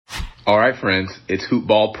All right, friends, it's Hoop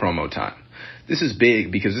Ball promo time. This is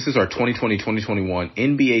big because this is our 2020-2021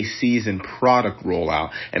 NBA season product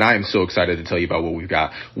rollout, and I am so excited to tell you about what we've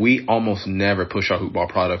got. We almost never push our Hoop Ball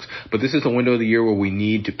products, but this is the window of the year where we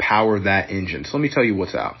need to power that engine. So let me tell you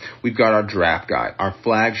what's out. We've got our draft guide, our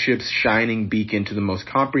flagship shining beacon to the most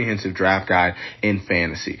comprehensive draft guide in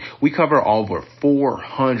fantasy. We cover over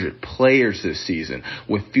 400 players this season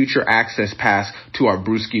with future access pass to our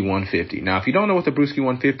Brewski 150. Now, if you don't know what the Brewski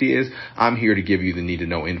 150 is, I'm here to give you the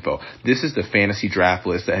need-to-know info. This is the fantasy draft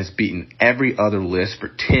list that has beaten every other list for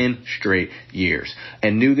 10 straight years.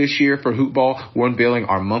 And new this year for Hoop Ball, we're unveiling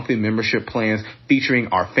our monthly membership plans featuring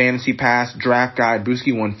our Fantasy Pass, Draft Guide,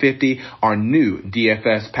 Brewski 150, our new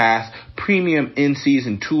DFS Pass, premium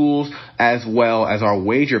in-season tools, as well as our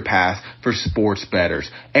Wager Pass for sports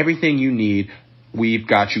bettors. Everything you need, we've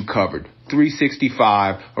got you covered.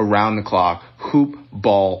 365 around the clock. Hoop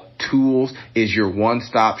Ball Tools is your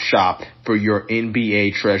one-stop shop for your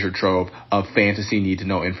NBA treasure trove of fantasy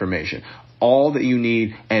need-to-know information. All that you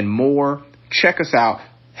need and more. Check us out.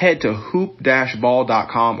 Head to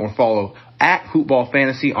hoop-ball.com or follow at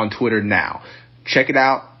hoopballfantasy on Twitter now. Check it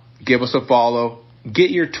out. Give us a follow.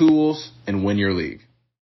 Get your tools and win your league.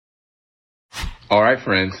 All right,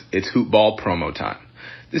 friends, it's Hoop Ball promo time.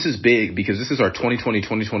 This is big because this is our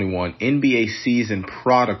 2020-2021 NBA season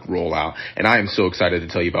product rollout, and I am so excited to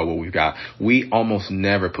tell you about what we've got. We almost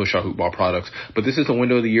never push our Hoop Ball products, but this is the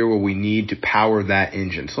window of the year where we need to power that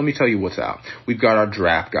engine. So let me tell you what's out. We've got our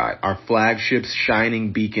draft guide, our flagship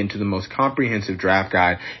shining beacon to the most comprehensive draft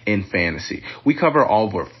guide in fantasy. We cover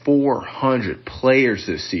over 400 players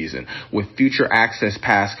this season with future access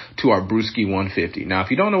pass to our Brewski 150. Now, if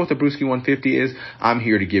you don't know what the Brewski 150 is, I'm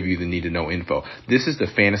here to give you the need-to-know info. This is the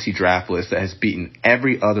fantasy draft list that has beaten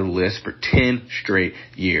every other list for 10 straight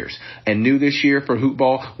years. And new this year for Hoop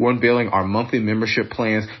Ball, we're unveiling our monthly membership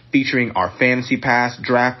plans featuring our Fantasy Pass,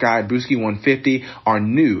 Draft Guide, Brewski 150, our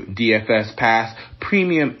new DFS Pass,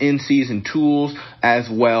 premium in-season tools, as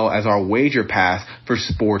well as our Wager Pass for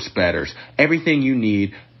sports bettors. Everything you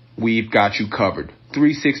need, we've got you covered.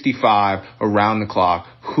 365 around the clock.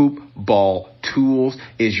 Hoop Ball Tools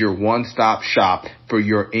is your one-stop shop for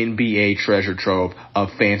your NBA treasure trove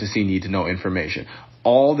of fantasy need-to-know information.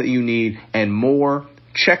 All that you need and more.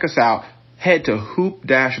 Check us out. Head to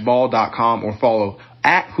hoop-ball.com or follow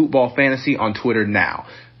at hoopballfantasy on Twitter now.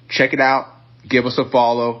 Check it out. Give us a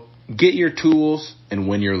follow. Get your tools and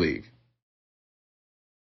win your league.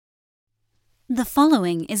 The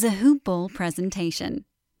following is a Hoop Ball presentation.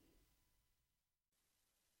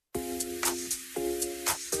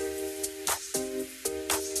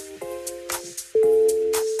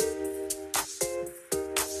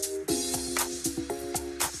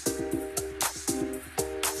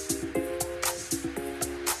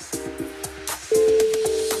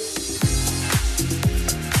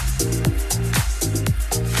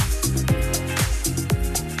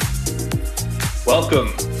 Welcome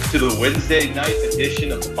to the Wednesday night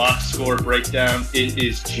edition of the Box Score Breakdown. It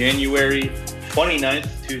is January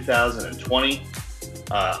 29th, 2020.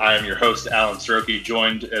 I am your host, Alan Soroki,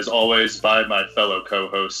 joined as always by my fellow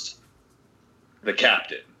co-host, the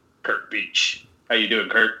captain, Kurt Beach. How you doing,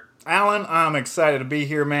 Kurt? Alan, I'm excited to be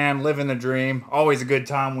here, man. Living the dream. Always a good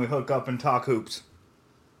time when we hook up and talk hoops.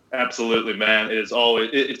 Absolutely, man. It's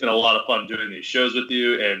been a lot of fun doing these shows with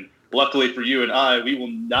you, and luckily for you and I, we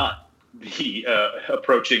will not be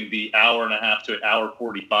approaching the hour and a half to an hour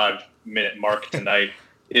 45-minute mark tonight.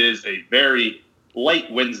 It is a very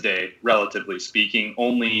light Wednesday, relatively speaking.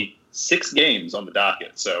 Only 6 games on the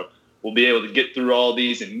docket, so we'll be able to get through all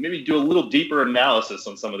these and maybe do a little deeper analysis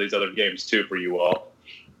on some of these other games too for you all.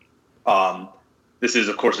 This is,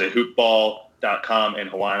 of course, a hoopball.com and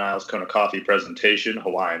Hawaiian Isles Kona Coffee presentation.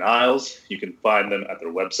 Hawaiian Isles, you can find them at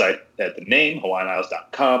their website at the name,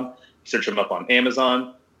 hawaiianisles.com. Search them up on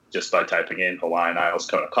Amazon just by typing in Hawaiian Isles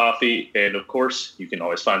Kona Coffee. And, of course, you can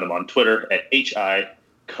always find them on Twitter at HI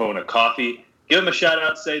Kona Coffee. Give them a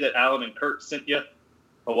shout-out. Say that Alan and Kurt sent you.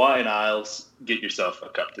 Hawaiian Isles, get yourself a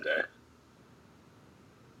cup today.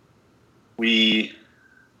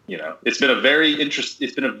 It's been a very interesting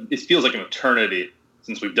 – it feels like an eternity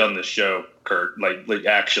since we've done this show, Kurt. Like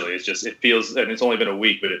actually, it feels – and it's only been a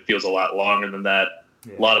week, but it feels a lot longer than that.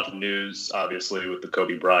 Yeah. A lot of news, obviously, with the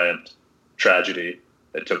Kobe Bryant tragedy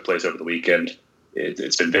that took place over the weekend.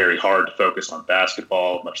 It's been very hard to focus on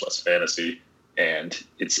basketball, much less fantasy. And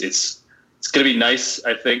it's going to be nice,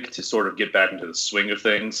 I think, to sort of get back into the swing of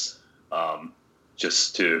things,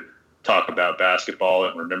 just to talk about basketball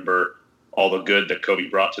and remember all the good that Kobe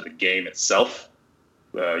brought to the game itself.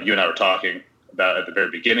 You and I were talking about at the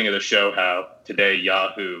very beginning of the show how today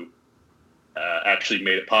Yahoo actually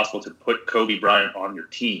made it possible to put Kobe Bryant on your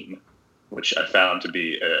team, which I found to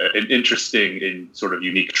be an interesting and sort of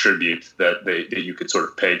unique tribute that you could sort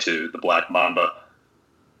of pay to the Black Mamba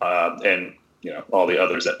and all the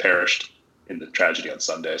others that perished in the tragedy on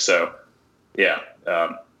Sunday. So, yeah,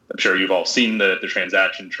 I'm sure you've all seen the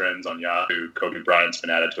transaction trends on Yahoo. Kobe Bryant's been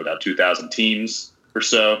added to about 2,000 teams or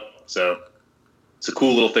so. So it's a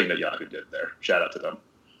cool little thing that Yahoo did there. Shout out to them.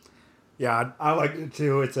 Yeah, I like it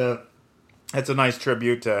too. It's a nice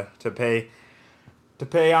tribute to pay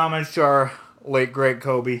homage to our late great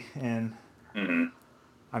Kobe. And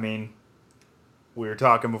I mean, we were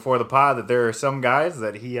talking before the pod that there are some guys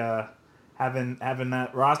that he having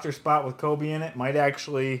that roster spot with Kobe in it might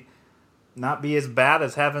actually not be as bad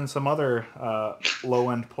as having some other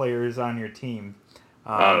low end players on your team.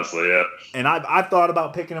 Honestly, yeah. And I've thought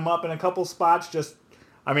about picking him up in a couple spots.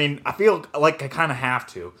 I feel like I kind of have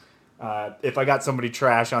to. If I got somebody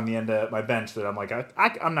trash on the end of my bench that I'm like,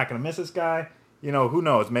 I'm not going to miss this guy. Who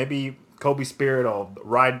knows? Maybe Kobe Spirit will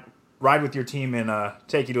ride with your team and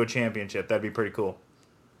take you to a championship. That'd be pretty cool.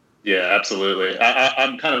 Yeah, absolutely.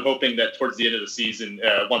 I'm kind of hoping that towards the end of the season,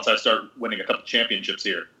 once I start winning a couple championships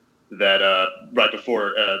here, that right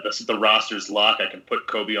before the roster's lock, I can put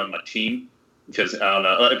Kobe on my team. Because I don't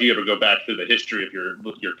know if you ever go back through the history of your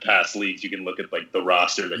past leagues, you can look at like the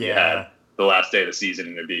roster that you had the last day of the season,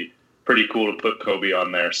 and it'd be pretty cool to put Kobe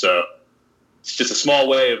on there. So it's just a small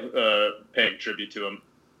way of paying tribute to him.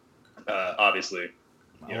 Obviously,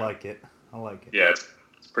 I like it. Yeah,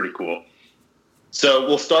 it's pretty cool. So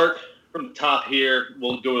we'll start from the top here.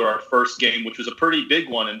 We'll go to our first game, which was a pretty big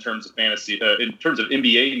one in terms of fantasy. In terms of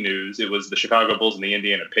NBA news, it was the Chicago Bulls and the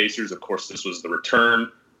Indiana Pacers. Of course, this was the return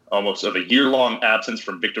almost of a year-long absence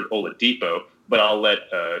from Victor Oladipo, but I'll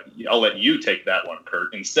let you take that one,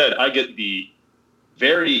 Kurt. Instead, I get the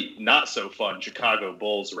very not-so-fun Chicago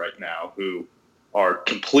Bulls right now, who are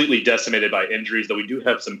completely decimated by injuries, though we do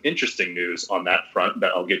have some interesting news on that front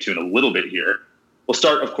that I'll get to in a little bit here. We'll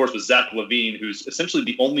start, of course, with Zach LaVine, who's essentially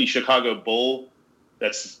the only Chicago Bull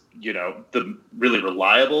that's, the really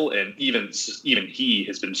reliable, and even he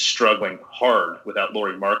has been struggling hard without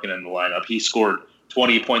Lauri Markkanen in the lineup. He scored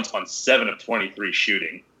 20 points on 7 of 23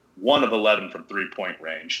 shooting, 1 of 11 from three-point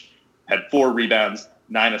range, had 4 rebounds,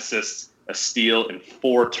 9 assists, a steal, and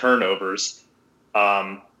 4 turnovers.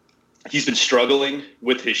 He's been struggling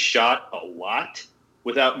with his shot a lot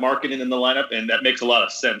without Markkanen in the lineup, and that makes a lot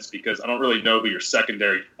of sense because I don't really know who your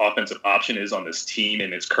secondary offensive option is on this team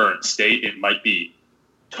in its current state. It might be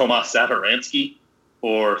Tomas Satoransky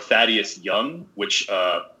or Thaddeus Young, which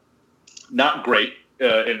not great.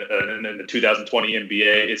 In the 2020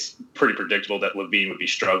 NBA, it's pretty predictable that LaVine would be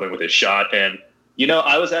struggling with his shot. And,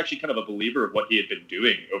 I was actually kind of a believer of what he had been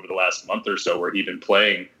doing over the last month or so, where he'd been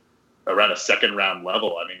playing around a second-round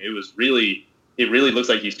level. I mean, it really looks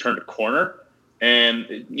like he's turned a corner.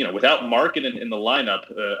 And, without Markkanen in the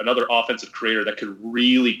lineup, another offensive creator that could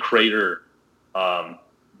really crater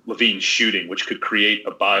LaVine's shooting, which could create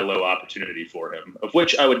a buy low opportunity for him, of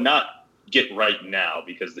which I would not get right now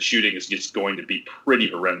because the shooting is just going to be pretty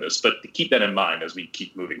horrendous. But to keep that in mind as we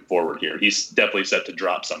keep moving forward here, he's definitely set to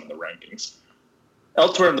drop some in the rankings.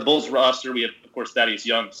 Elsewhere in the Bulls roster, we have, of course, Thaddeus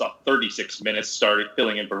Young saw 36 minutes, started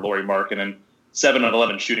filling in for Lauri Markkanen, 7 of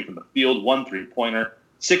 11 shooting from the field, 1 3-pointer,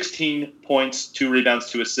 16 points, 2 rebounds,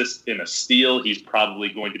 2 assists, and a steal. He's probably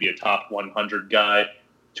going to be a top 100 guy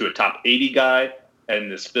to a top 80 guy in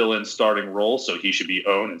this fill-in starting role, so he should be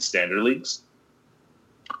owned in standard leagues.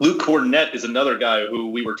 Luke Kornet is another guy who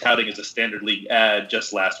we were touting as a standard league ad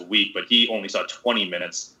just last week, but he only saw 20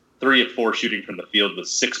 minutes, 3 of 4 shooting from the field with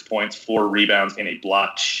 6 points, 4 rebounds, and a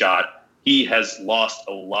blocked shot. He has lost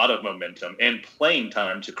a lot of momentum and playing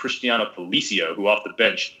time to Cristiano Felicio, who off the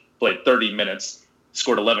bench played 30 minutes,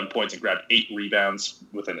 scored 11 points, and grabbed 8 rebounds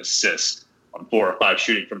with an assist on 4 or 5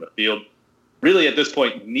 shooting from the field. Really, at this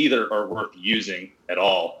point, neither are worth using at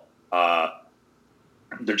all.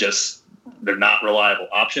 They're not reliable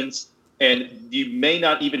options. And you may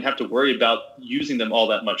not even have to worry about using them all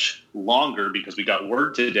that much longer because we got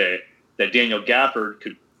word today that Daniel Gafford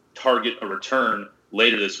could target a return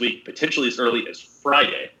later this week, potentially as early as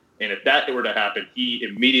Friday. And if that were to happen, he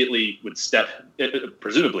immediately would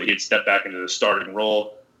presumably he'd step back into the starting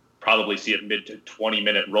role, probably see a mid to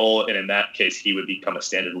 20-minute role. And in that case, he would become a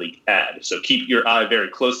standard league ad. So keep your eye very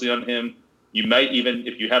closely on him. You might even,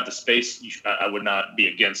 if you have the space, I would not be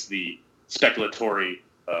against the speculatory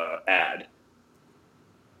ad.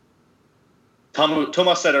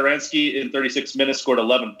 Tomas Satoransky in 36 minutes scored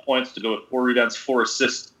 11 points to go with 4 rebounds, 4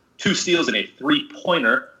 assists, 2 steals, and a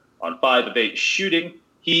 3-pointer on 5 of 8 shooting.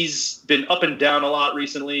 he's been up and down a lot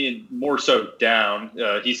recently, and more so down.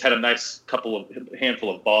 He's had a nice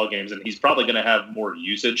handful of ball games, and he's probably going to have more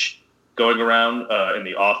usage going around in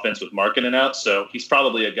the offense with Markkanen out. So he's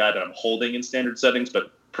probably a guy that I'm holding in standard settings,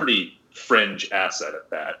 but pretty fringe asset at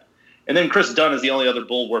that. And then Chris Dunn is the only other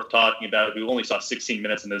Bull worth talking about, who only saw 16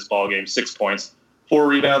 minutes in this ball game, 6 points, 4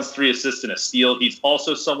 rebounds, 3 assists, and a steal. He's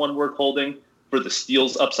also someone worth holding for the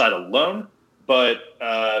steals upside alone, but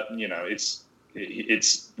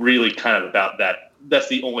it's really kind of about that. That's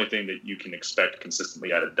the only thing that you can expect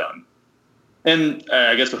consistently out of Dunn. And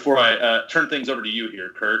I guess before I turn things over to you here,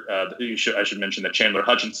 Kurt, I should mention that Chandler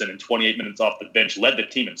Hutchinson, in 28 minutes off the bench, led the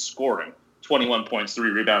team in scoring, 21 points, 3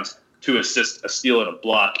 rebounds, 2 assists, a steal, and a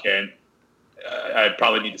block. And I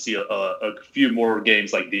probably need to see a few more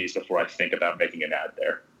games like these before I think about making an ad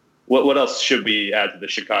there. What else should we add to the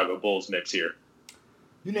Chicago Bulls mix here?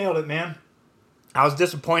 You nailed it, man. I was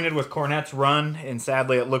disappointed with Kornet's run, and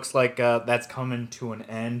sadly it looks like that's coming to an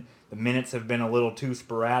end. The minutes have been a little too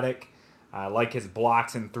sporadic. I like his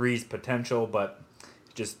blocks and threes potential, but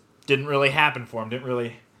it just didn't really happen for him. Didn't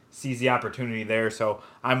really seize the opportunity there. So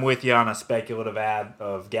I'm with you on a speculative ad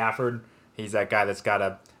of Gafford. He's that guy that's got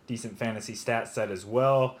a decent fantasy stat set as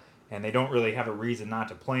well, and they don't really have a reason not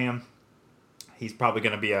to play him. He's probably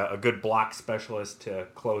going to be a good block specialist to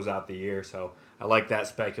close out the year. So I like that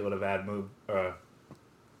speculative ad move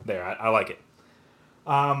there. I like it.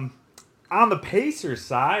 On the Pacers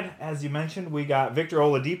side, as you mentioned, we got Victor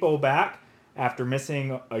Oladipo back after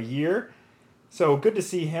missing a year. So good to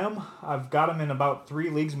see him. I've got him in about 3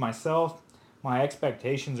 leagues myself. My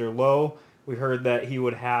expectations are low. We heard that he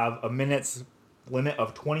would have a minutes limit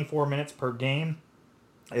of 24 minutes per game,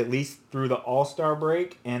 at least through the All-Star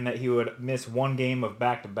break, and that he would miss 1 game of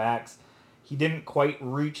back-to-backs. He didn't quite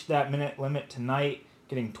reach that minute limit tonight,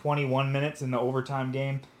 getting 21 minutes in the overtime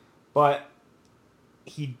game, but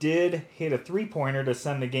he did hit a 3-pointer to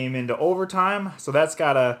send the game into overtime, so that's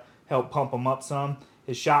got to help pump him up some.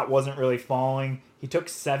 His shot wasn't really falling. He took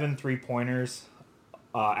 7 3-pointers.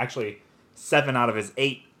 Actually, 7 out of his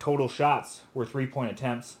 8 total shots were 3-point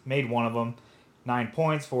attempts. Made 1 of them. 9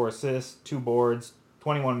 points, 4 assists, 2 boards,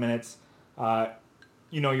 21 minutes.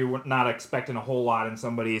 You're not expecting a whole lot in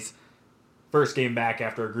somebody's first game back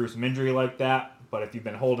after a gruesome injury like that, but if you've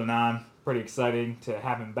been holding on, pretty exciting to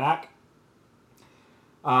have him back.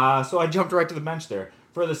 So I jumped right to the bench there.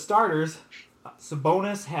 For the starters,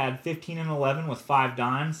 Sabonis had 15 and 11 with 5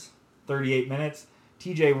 dimes, 38 minutes.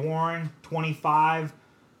 TJ Warren, 25,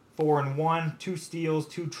 4 and 1, 2 steals,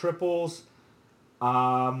 2 triples.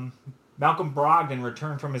 Malcolm Brogdon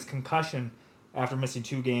returned from his concussion after missing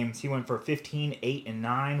 2 games. He went for 15, 8, and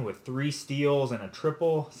 9 with 3 steals and a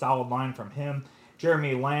triple. Solid line from him.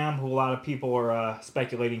 Jeremy Lamb, who a lot of people are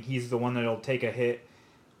speculating he's the one that'll take a hit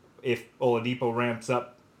if Oladipo ramps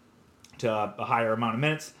up to a higher amount of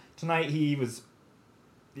minutes. Tonight he was,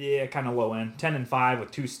 kind of low end. 10 and 5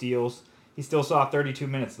 with 2 steals. He still saw 32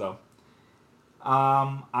 minutes though.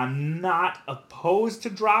 I'm not opposed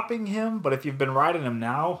to dropping him, but if you've been riding him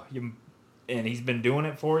now, and he's been doing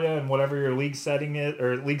it for you, and whatever your league setting is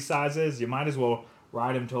or league size is, you might as well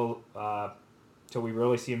ride him till we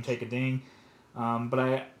really see him take a ding. But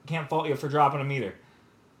I can't fault you for dropping him either.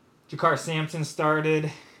 Jakar Sampson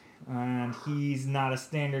started, and he's not a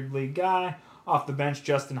standard league guy. Off the bench,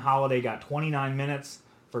 Justin Holiday got 29 minutes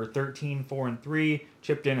for 13, 4, and 3,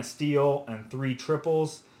 chipped in a steal and 3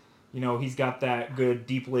 triples. He's got that good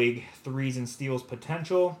deep league threes and steals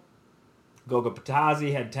potential. Goga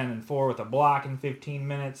Patazzi had 10 and 4 with a block in 15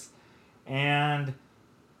 minutes. And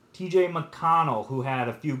TJ McConnell, who had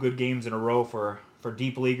a few good games in a row for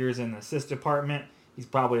deep leaguers in the assist department. He's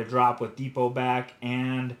probably a drop with Depot back.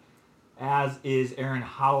 And as is Aaron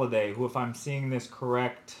Holiday, who, if I'm seeing this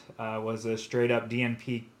correct, was a straight-up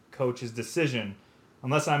DNP coach's decision.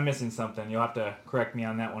 Unless I'm missing something. You'll have to correct me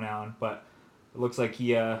on that one, Alan. But it looks like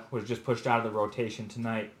he was just pushed out of the rotation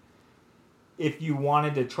tonight. If you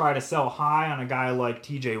wanted to try to sell high on a guy like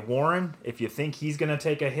TJ Warren, if you think he's going to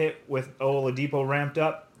take a hit with Oladipo ramped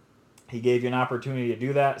up, he gave you an opportunity to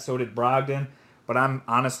do that. So did Brogdon. But I'm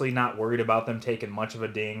honestly not worried about them taking much of a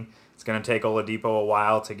ding. It's going to take Oladipo a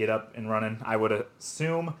while to get up and running, I would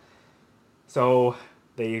assume. So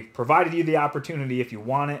they provided you the opportunity if you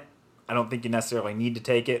want it. I don't think you necessarily need to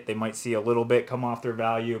take it. They might see a little bit come off their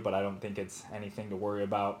value, but I don't think it's anything to worry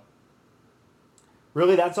about.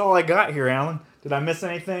 Really, that's all I got here, Alan. Did I miss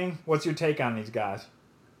anything? What's your take on these guys?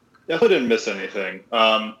 Definitely didn't miss anything.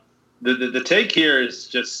 The take here is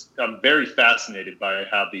just I'm very fascinated by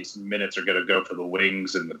how these minutes are going to go for the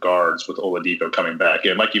wings and the guards with Oladipo coming back.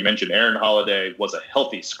 And like you mentioned, Aaron Holiday was a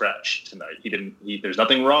healthy scratch tonight. There's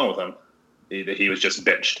nothing wrong with him, that he was just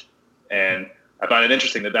benched. And I find it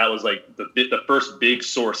interesting that was like the first big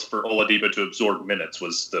source for Oladipo to absorb minutes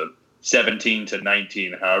was the 17 to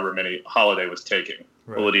 19, however many Holiday was taking.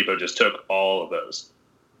 Right. Oladipo just took all of those.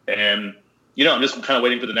 And, I'm just kind of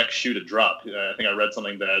waiting for the next shoe to drop. I think I read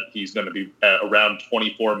something that he's going to be at around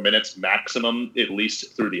 24 minutes maximum, at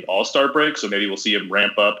least through the All-Star break. So maybe we'll see him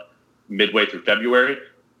ramp up midway through February.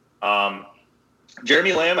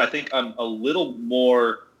 Jeremy Lamb, I think I'm a little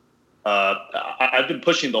more I've been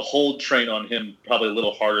pushing the hold train on him probably a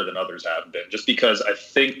little harder than others have been, just because I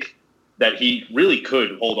think that he really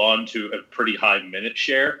could hold on to a pretty high minute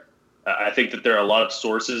share. I think that there are a lot of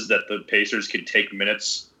sources that the Pacers can take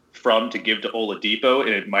minutes from to give to Oladipo, and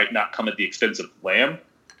it might not come at the expense of Lamb.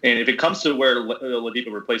 And if it comes to where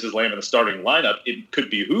Oladipo replaces Lamb in the starting lineup, it could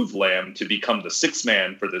behoove Lamb to become the sixth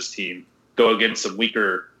man for this team, go against some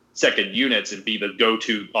weaker second units and be the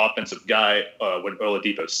go-to offensive guy when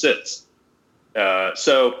Oladipo sits.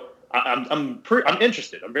 So I'm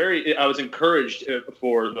interested. I was encouraged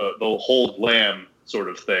for the hold Lamb sort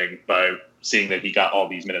of thing by seeing that he got all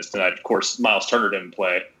these minutes tonight. Of course, Miles Turner didn't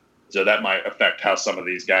play, so that might affect how some of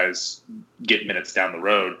these guys get minutes down the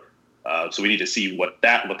road. So we need to see what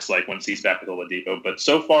that looks like once he's back with Oladipo. But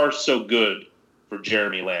so far, so good for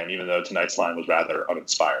Jeremy Lamb, even though tonight's line was rather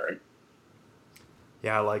uninspiring.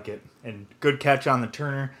 Yeah, I like it. And good catch on the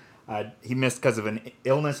Turner. He missed because of an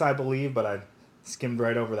illness, I believe, but I skimmed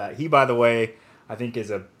right over that. He, by the way, I think is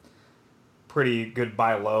a pretty good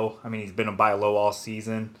buy low. I mean, he's been a buy low all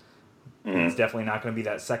season. Mm-hmm. He's definitely not going to be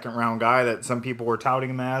that second-round guy that some people were touting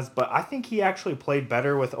him as. But I think he actually played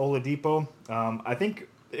better with Oladipo. I think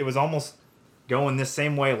it was almost going this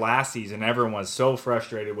same way last season. Everyone was so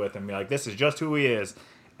frustrated with him. Like, this is just who he is.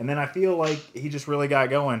 And then I feel like he just really got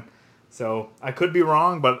going. So I could be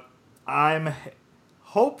wrong, but I'm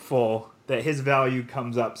hopeful that his value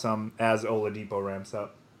comes up some as Oladipo ramps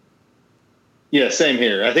up. Yeah, same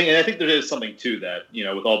here. I think there is something to that,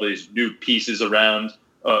 with all these new pieces around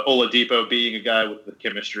Oladipo being a guy with the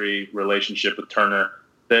chemistry relationship with Turner,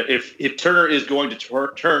 that if Turner is going to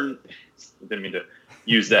turn, I didn't mean to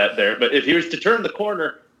use that there, but if he was to turn the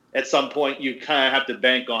corner at some point, you kind of have to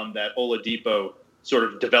bank on that Oladipo sort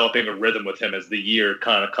of developing a rhythm with him as the year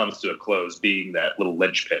kind of comes to a close, being that little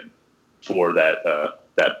linchpin for that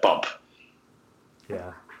bump. Yeah.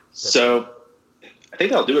 Definitely. So I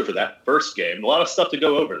think that'll do it for that first game. A lot of stuff to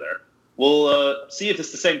go over there. We'll see if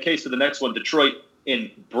it's the same case for the next one. Detroit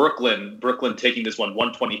in Brooklyn. Brooklyn taking this one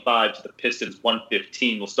 125 to the Pistons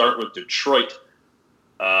 115. We'll start with Detroit.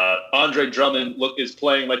 Andre Drummond is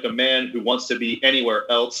playing like a man who wants to be anywhere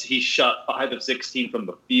else. He shot 5 of 16 from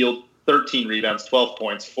the field, 13 rebounds, 12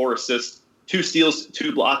 points, 4 assists, 2 steals,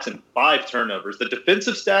 2 blocks, and 5 turnovers. The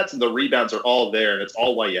defensive stats and the rebounds are all there, and it's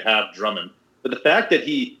all why you have Drummond. But the fact that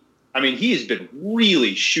he has been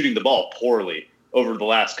really shooting the ball poorly over the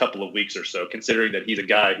last couple of weeks or so, considering that he's a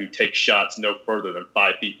guy who takes shots no further than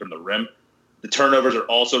 5 feet from the rim. The turnovers are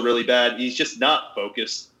also really bad. He's just not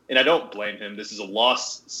focused, and I don't blame him. This is a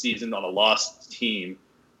lost season on a lost team.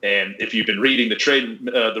 And if you've been reading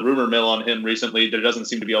the rumor mill on him recently, there doesn't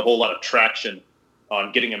seem to be a whole lot of traction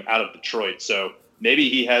on getting him out of Detroit. So maybe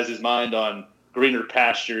he has his mind on greener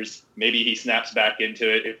pastures. Maybe he snaps back into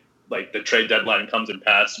it if the trade deadline comes and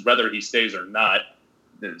passes. Whether he stays or not,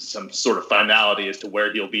 there's some sort of finality as to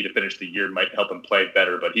where he'll be to finish the year might help him play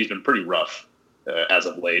better. But he's been pretty rough as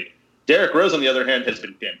of late. Derrick Rose, on the other hand, has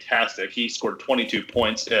been fantastic. He scored 22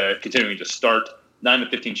 points, continuing to start. 9 of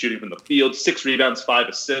 15 shooting from the field, 6 rebounds, 5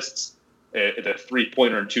 assists, a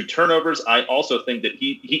 3-pointer and 2 turnovers. I also think that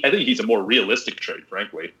I think he's a more realistic trade,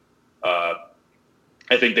 frankly. I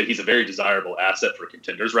think that he's a very desirable asset for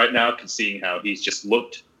contenders right now, seeing how he's just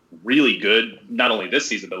looked really good, not only this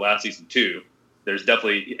season, but last season too. There's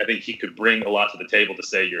definitely, I think he could bring a lot to the table to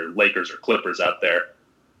say your Lakers or Clippers out there.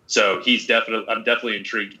 So I'm definitely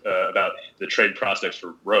intrigued about the trade prospects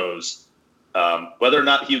for Rose. Whether or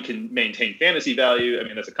not he can maintain fantasy value,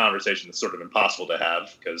 that's a conversation that's sort of impossible to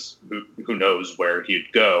have because who knows where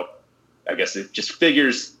he'd go. I guess it just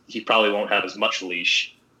figures he probably won't have as much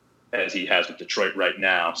leash as he has with Detroit right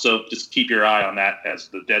now. So just keep your eye on that as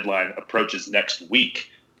the deadline approaches next week.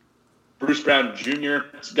 Bruce Brown Jr.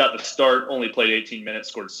 got the start, only played 18 minutes,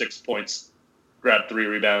 scored 6 points, grabbed 3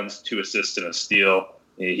 rebounds, 2 assists, and a steal.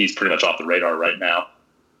 He's pretty much off the radar right now.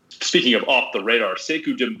 Speaking of off the radar,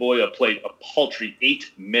 Sekou Doumbouya played a paltry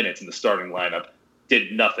 8 minutes in the starting lineup,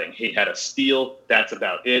 did nothing. He had a steal. That's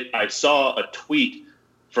about it. I saw a tweet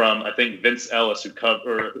from, I think, Vince Ellis, who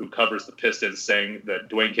covers the Pistons, saying that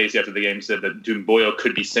Dwayne Casey after the game said that Doumbouya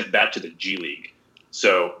could be sent back to the G League.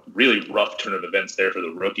 So really rough turn of events there for the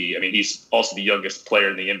rookie. I mean, he's also the youngest player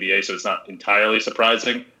in the NBA, so it's not entirely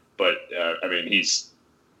surprising. But I mean, he's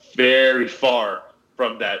very far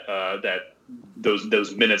from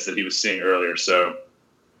those minutes that he was seeing earlier. So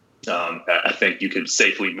I think you could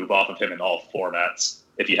safely move off of him in all formats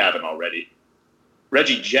if you haven't already.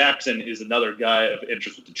 Reggie Jackson is another guy of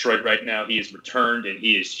interest with Detroit right now. He has returned, and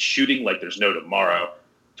he is shooting like there's no tomorrow.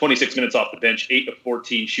 26 minutes off the bench, 8 of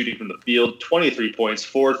 14 shooting from the field, 23 points,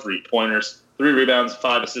 4 3-pointers, 3 rebounds,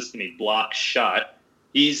 5 assists, and a block shot.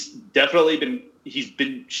 He's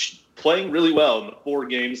been playing really well in the 4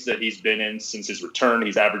 games that he's been in since his return.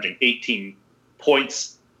 He's averaging 18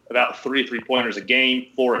 points, about 3 3-pointers a game,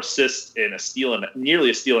 4 assists, and nearly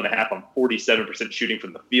a steal and a half on 47% shooting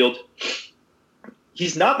from the field.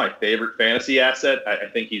 He's not my favorite fantasy asset. I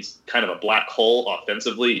think he's kind of a black hole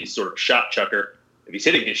offensively. He's sort of shot chucker. If he's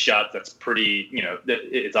hitting his shots, that's pretty,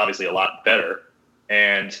 it's obviously a lot better.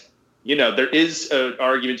 And, there is an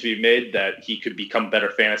argument to be made that he could become a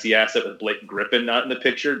better fantasy asset with Blake Griffin not in the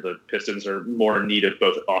picture. The Pistons are more in need of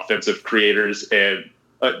both offensive creators and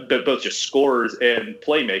both just scorers and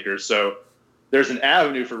playmakers. So there's an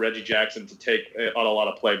avenue for Reggie Jackson to take on a lot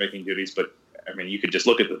of playmaking duties. But, I mean, you could just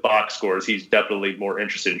look at the box scores. He's definitely more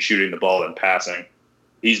interested in shooting the ball than passing.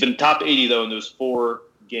 He's been top 80, though, in those 4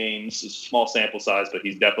 games. It's a small sample size, but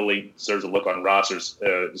he definitely deserves a look on rosters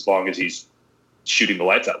as long as he's shooting the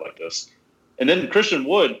lights out like this. And then Christian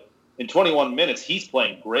Wood, in 21 minutes, he's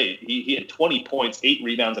playing great. He had 20 points, 8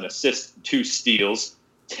 rebounds, and assists, 2 steals,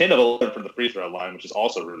 10 of 11 from the free throw line, which is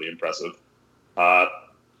also really impressive.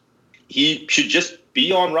 He should just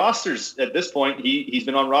be on rosters at this point. He's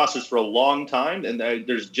been on rosters for a long time, and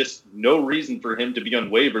there's just no reason for him to be on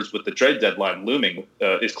waivers with the trade deadline looming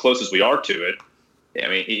as close as we are to it. I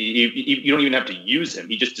mean, you don't even have to use him.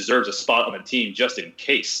 He just deserves a spot on the team just in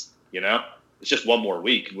case, It's just one more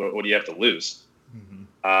week. What do you have to lose?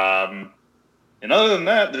 Mm-hmm. And other than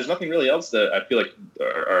that, there's nothing really else that I feel like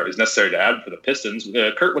is necessary to add for the Pistons.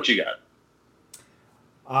 Kurt, what you got?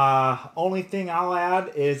 Only thing I'll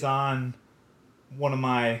add is on one of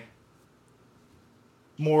my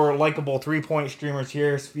more likable 3-point streamers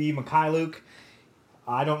here, Svi Mikhailuk.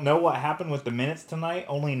 I don't know what happened with the minutes tonight,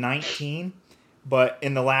 only 19. But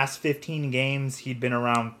in the last 15 games, he'd been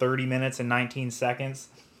around 30 minutes and 19 seconds.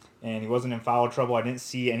 And he wasn't in foul trouble. I didn't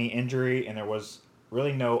see any injury, and there was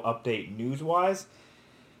really no update news-wise.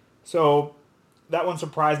 So that one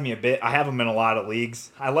surprised me a bit. I have him in a lot of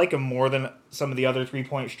leagues. I like him more than some of the other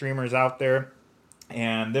 3-point streamers out there.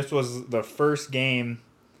 And this was the first game.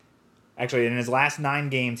 Actually, in his last 9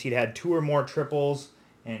 games, he'd had 2 or more triples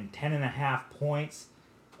and 10.5 points.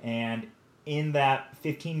 And in that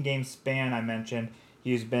 15-game span I mentioned,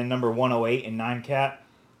 he's been number 108 in 9cat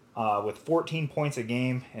with 14 points a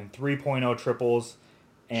game and 3.0 triples.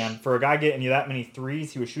 And for a guy getting you that many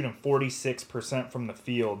threes, he was shooting 46% from the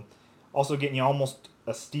field. Also getting you almost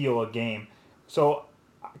a steal a game. So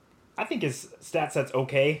I think his stat set's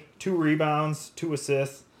okay. 2 rebounds, 2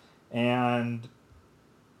 assists, and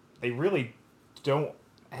they really don't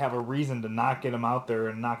have a reason to not get him out there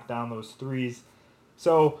and knock down those threes.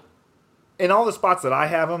 So in all the spots that I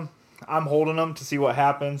have him, I'm holding him to see what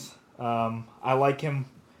happens. I like him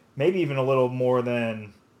maybe even a little more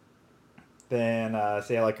than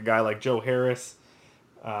say like a guy like Joe Harris,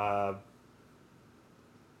 some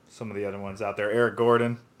of the other ones out there, Eric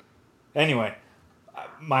Gordon. Anyway,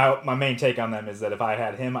 my main take on them is that if I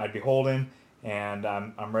had him, I'd be holding, and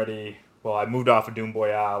I'm ready. Well, I moved off of Doom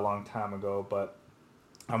Boya a long time ago, but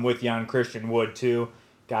I'm with you on Christian Wood too.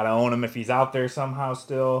 Got to own him if he's out there somehow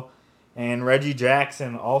still. And Reggie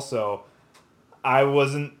Jackson also, I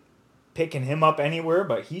wasn't picking him up anywhere,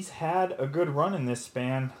 but he's had a good run in this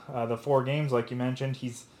span. The 4 games, like you mentioned,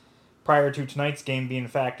 he's prior to tonight's game being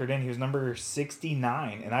factored in, he was number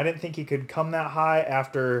 69. And I didn't think he could come that high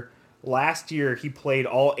after last year. He played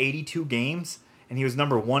all 82 games, and he was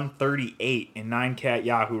number 138 in 9cat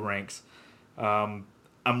Yahoo ranks.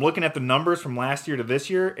 I'm looking at the numbers from last year to this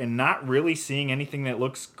year and not really seeing anything that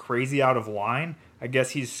looks crazy out of line. I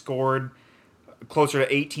guess he's scored closer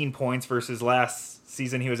to 18 points versus last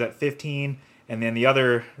season he was at 15. And then the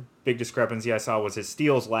other big discrepancy I saw was his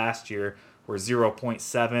steals last year were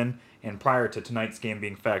 0.7. And prior to tonight's game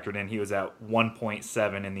being factored in, he was at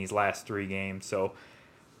 1.7 in these last 3 games. So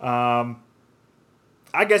I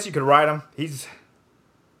guess you could ride him. He's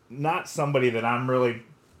not somebody that I'm really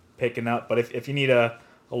picking up. But if you need a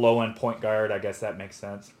low-end point guard, I guess that makes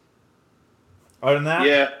sense. Other than that?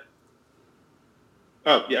 Yeah.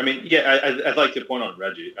 Oh, yeah. I mean, yeah, I'd like to point on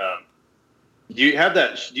Reggie. Do you have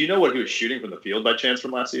that? Do you know what he was shooting from the field by chance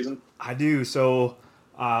from last season? I do. So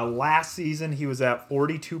Last season, he was at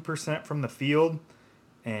 42% from the field,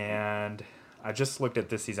 and I just looked at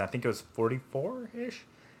this season. I think it was 44-ish.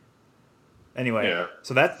 Anyway,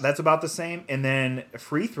 so that's about the same. And then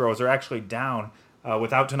free throws are actually down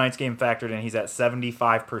without tonight's game factored in. He's at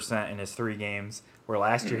 75% in his 3 games, where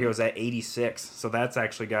last year he was at 86. So that's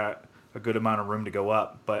actually got a good amount of room to go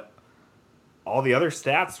up. But all the other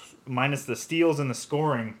stats, minus the steals and the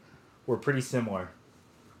scoring, were pretty similar.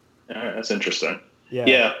 All right, that's interesting.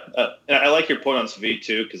 Yeah. I like your point on Svi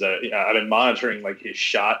too, because I've been monitoring like his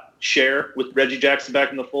shot share with Reggie Jackson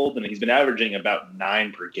back in the fold, and he's been averaging about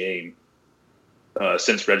 9 per game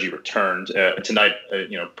since Reggie returned. Tonight,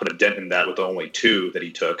 put a dent in that with only 2 that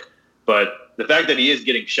he took. But the fact that he is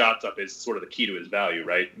getting shots up is sort of the key to his value,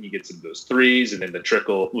 right? He gets into those threes, and then the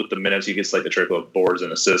trickle with the minutes, he gets like the trickle of boards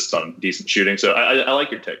and assists on decent shooting. So I like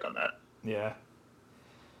your take on that. Yeah.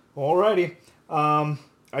 Alrighty.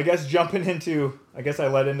 I guess jumping into, I guess I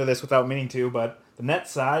led into this without meaning to, but the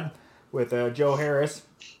Nets side with Joe Harris.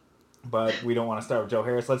 But we don't want to start with Joe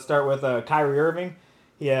Harris. Let's start with Kyrie Irving.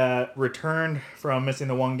 He returned from missing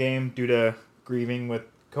the 1 game due to grieving with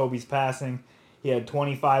Kobe's passing. He had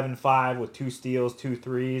 25 and 5 with 2 steals, 2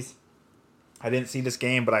 threes. I didn't see this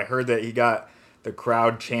game, but I heard that he got the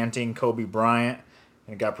crowd chanting Kobe Bryant,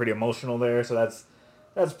 and it got pretty emotional there. So that's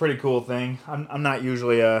a pretty cool thing. I'm not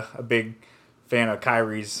usually a big fan of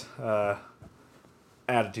Kyrie's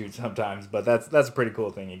attitude sometimes, but that's a pretty cool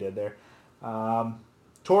thing he did there.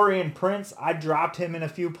 Taurean Prince, I dropped him in a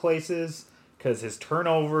few places because his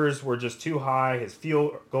turnovers were just too high. His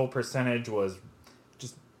field goal percentage was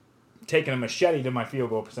just taking a machete to my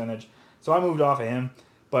field goal percentage. So I moved off of him.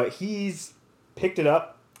 But he's picked it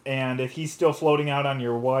up, and if he's still floating out on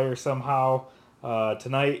your wire somehow,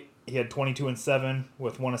 tonight he had 22 and 7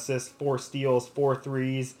 with 1 assist, 4 steals, 4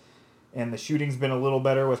 threes, and the shooting's been a little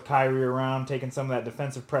better with Kyrie around, taking some of that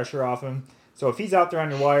defensive pressure off him. So if he's out there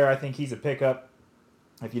on your wire, I think he's a pickup.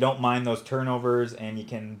 If you don't mind those turnovers and you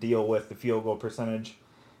can deal with the field goal percentage.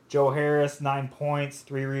 Joe Harris, 9 points,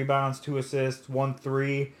 3 rebounds, 2 assists, 1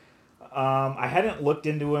 3. I hadn't looked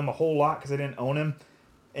into him a whole lot because I didn't own him.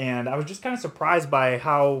 And I was just kind of surprised by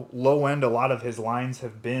how low-end a lot of his lines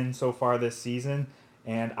have been so far this season.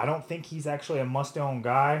 And I don't think he's actually a must-own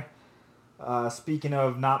guy. Speaking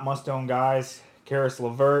of not must-own guys, Karis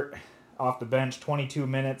LeVert off the bench, 22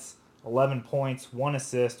 minutes, 11 points, 1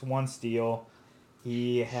 assist, 1 steal.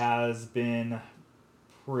 He has been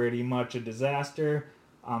pretty much a disaster.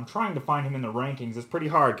 I'm trying to find him in the rankings. It's pretty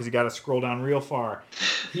hard because you got to scroll down real far.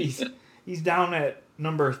 He's down at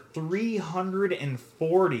number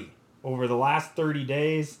 340 over the last 30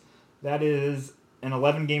 days. That is an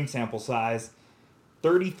 11-game sample size.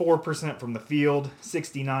 34% from the field,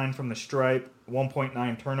 69 from the stripe,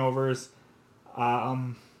 1.9 turnovers.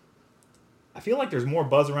 I feel like there's more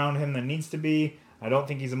buzz around him than needs to be. I don't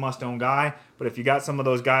think he's a must-own guy, but if you got some of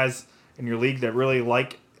those guys in your league that really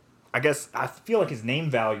like, I feel like his name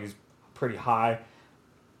value is pretty high.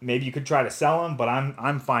 Maybe you could try to sell him, but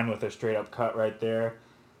I'm fine with a straight-up cut right there.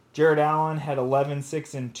 Jared Allen had 11,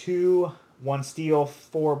 6, and 2, 1 steal,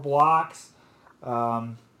 4 blocks.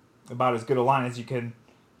 About as good a line as you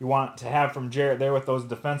want to have from Jarrett there with those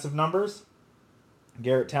defensive numbers.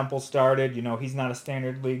 Garrett Temple started. He's not a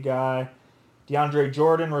standard league guy. DeAndre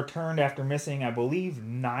Jordan returned after missing, I believe,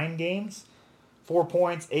 9 games. 4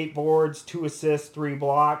 points, 8 boards, 2 assists, 3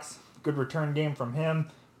 blocks. Good return game from him.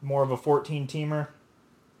 More of a 14-teamer,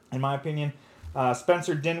 in my opinion.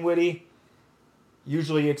 Spencer Dinwiddie,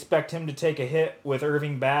 usually expect him to take a hit with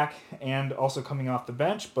Irving back and also coming off the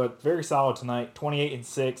bench, but very solid tonight. 28 and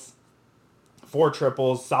 6, 4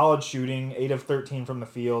 triples, solid shooting, 8 of 13 from the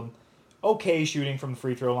field. Okay shooting from the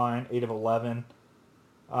free throw line, 8 of 11.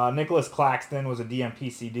 Nicholas Claxton was a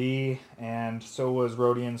DMPCD, and so was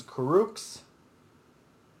Rodions Kurucs.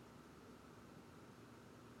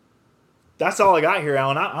 That's all I got here,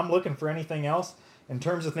 Alan. I'm looking for anything else. In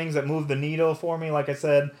terms of things that move the needle for me, like I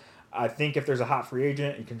said, I think if there's a hot free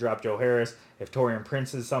agent, you can drop Joe Harris. If Taurean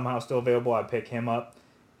Prince is somehow still available, I'd pick him up.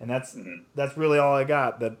 And that's really all I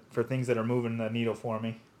got for things that are moving the needle for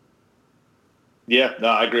me. Yeah, no,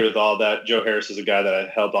 I agree with all that. Joe Harris is a guy that I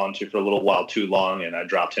held on to for a little while too long, and I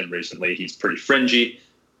dropped him recently. He's pretty fringy.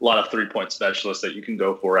 A lot of three-point specialists that you can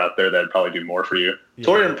go for out there that would probably do more for you. Yeah.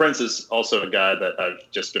 Taurean Prince is also a guy that I've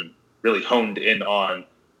just been really honed in on.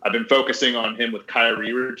 I've been focusing on him with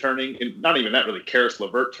Kyrie returning, and not even that, really, Karis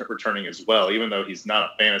LeVert returning as well, even though he's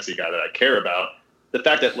not a fantasy guy that I care about. The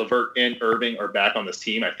fact that LeVert and Irving are back on this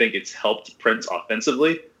team, I think it's helped Prince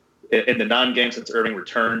offensively. In the 9 games since Irving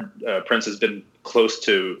returned, Prince has been close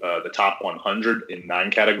to the top 100 in 9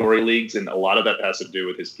 category leagues, and a lot of that has to do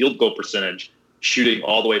with his field goal percentage shooting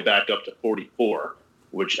all the way back up to 44,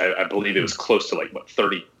 which I believe it was close to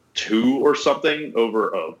 32 or something over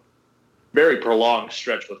a very prolonged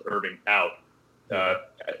stretch with Irving out.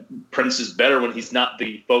 Prince is better when he's not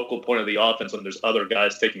the focal point of the offense, when there's other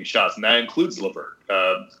guys taking shots, and that includes LeVert,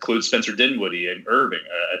 includes Spencer Dinwiddie and Irving.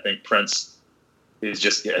 I think Prince is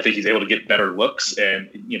I think he's able to get better looks, and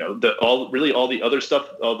all the other stuff,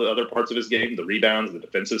 all the other parts of his game, the rebounds, the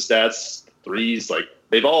defensive stats, threes,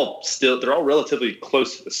 they're all relatively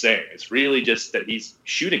close to the same. It's really just that he's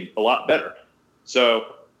shooting a lot better.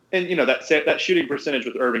 So, and that shooting percentage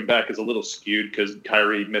with Irving back is a little skewed because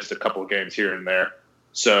Kyrie missed a couple of games here and there.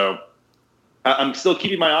 So I'm still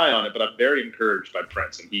keeping my eye on it, but I'm very encouraged by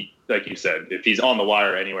Prince. And he, like you said, if he's on the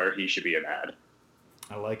wire anywhere, he should be an ad.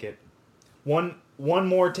 I like it. One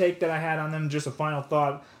more take that I had on them, just a final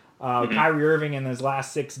thought. Kyrie Irving in his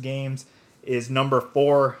last 6 games is number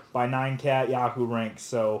 4 by 9Cat Yahoo ranks.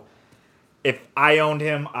 So if I owned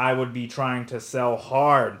him, I would be trying to sell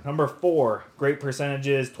hard. Number 4, great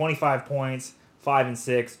percentages, 25 points, 5 and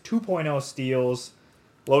 6, 2.0 steals,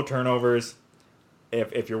 low turnovers.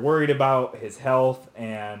 If you're worried about his health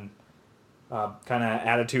and kind of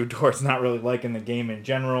attitude towards not really liking the game in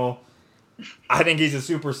general, I think he's a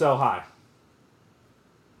super sell high.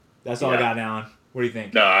 That's all I got, Alan. What do you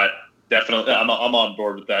think? No, definitely. I'm on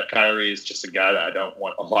board with that. Kyrie is just a guy that I don't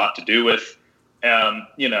want a lot to do with.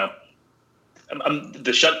 The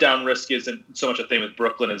shutdown risk isn't so much a thing with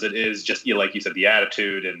Brooklyn as it is just, like you said, the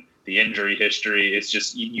attitude and the injury history. It's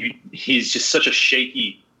just he's just such a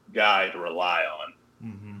shaky guy to rely on.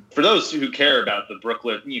 Mm-hmm. For those who care about the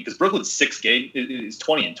Brooklyn, because Brooklyn's 6 game is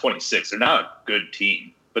 20-26. They're not a good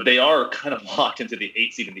team, but they are kind of locked into the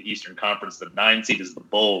 8 seed in the Eastern Conference. The 9 seed is the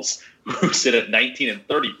Bulls, who sit at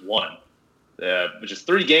 19-31, which is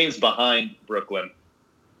 3 games behind Brooklyn.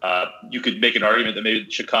 You could make an argument that maybe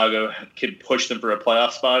Chicago can push them for a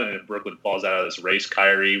playoff spot, and if Brooklyn falls out of this race,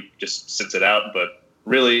 Kyrie just sits it out. But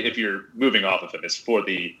really, if you're moving off of him, it's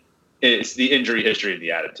the injury history and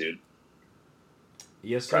the attitude.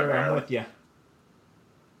 Yes, sir. I'm with you.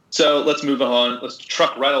 So let's move on. Let's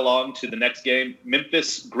truck right along to the next game.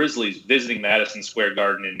 Memphis Grizzlies visiting Madison Square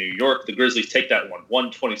Garden in New York. The Grizzlies take that one,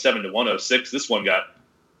 127-106. This one got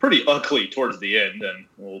pretty ugly towards the end, and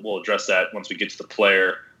we'll address that once we get to the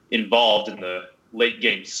player involved in the late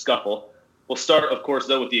game scuffle. We'll start, of course,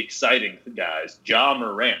 though, with the exciting guys. Ja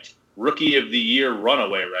Morant, Rookie of the Year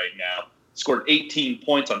runaway right now, scored 18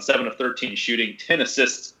 points on 7 of 13 shooting, 10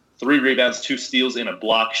 assists, 3 rebounds, 2 steals, and a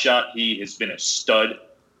block shot. He has been a stud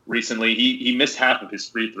recently. He missed half of his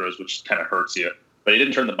free throws, which kind of hurts you, but he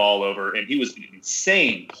didn't turn the ball over, and he was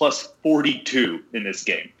insane, plus 42 in this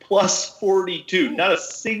game. Plus 42. Not a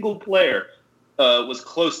single player was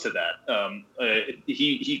close to that.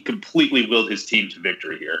 He completely willed his team to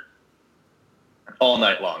victory here all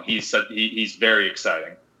night long. He's very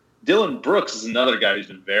exciting. Dillon Brooks is another guy who's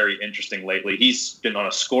been very interesting lately. He's been on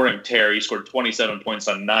a scoring tear. He scored 27 points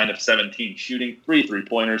on 9 of 17 shooting, 3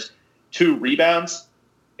 3-pointers, 2 rebounds,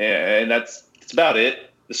 and that's about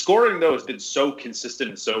it. The scoring, though, has been so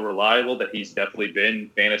consistent and so reliable that he's definitely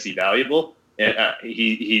been fantasy valuable.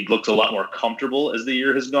 He looks a lot more comfortable as the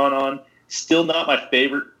year has gone on. Still not my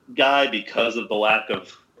favorite guy because of the lack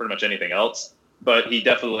of pretty much anything else, but he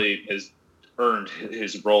definitely has earned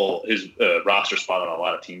his role, his roster spot on a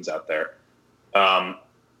lot of teams out there. Jaren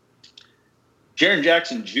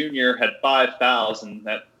Jackson Jr. had 5 fouls, and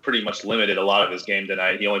that pretty much limited a lot of his game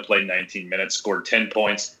tonight. He only played 19 minutes, scored 10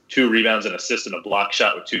 points, 2 rebounds, an assist, and a block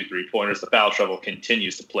shot with 2 3-pointers. The foul trouble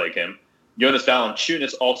continues to plague him. Jonas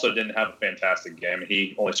Valanciunas also didn't have a fantastic game.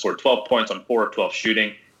 He only scored 12 points on 4 of 12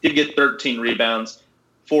 shooting. Did get 13 rebounds,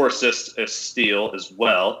 4 assists, a steal as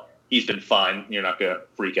well. He's been fine. You're not going to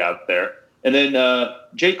freak out there. And then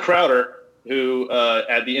Jay Crowder, who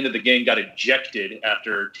at the end of the game got ejected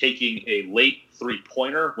after taking a late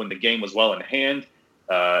 3-pointer when the game was well in hand.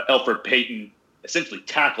 Elfrid Payton essentially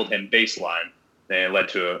tackled him baseline and led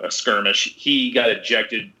to a skirmish. He got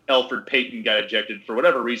ejected. Elfrid Payton got ejected. For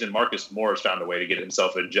whatever reason, Marcus Morris found a way to get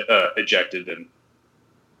himself ejected, and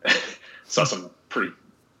saw some pretty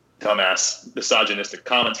dumbass misogynistic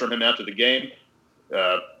comments from him after the game.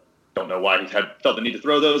 Don't know why he felt the need to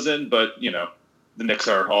throw those in, but, the Knicks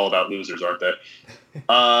are all about losers, aren't they?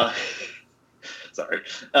 Sorry.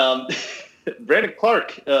 Brandon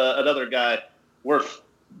Clark, another guy worth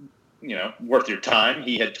your time.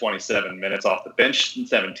 He had 27 minutes off the bench,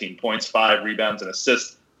 17 points, 5 rebounds and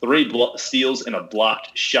assists, 3 steals, and a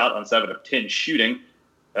blocked shot on 7 of 10 shooting.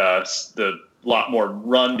 The lot more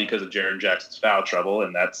run because of Jaren Jackson's foul trouble,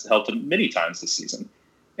 and that's helped him many times this season.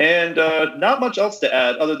 And not much else to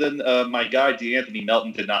add other than my guy DeAnthony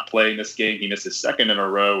Melton did not play in this game. He missed his second in a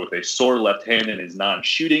row with a sore left hand in his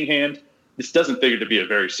non-shooting hand. This doesn't figure to be a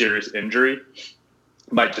very serious injury.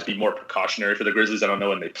 It might just be more precautionary for the Grizzlies. I don't know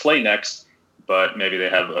when they play next, but maybe they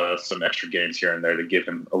have some extra games here and there to give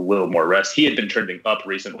him a little more rest. He had been trending up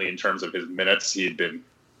recently in terms of his minutes. He had been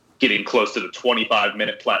getting close to the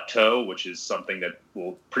 25-minute plateau, which is something that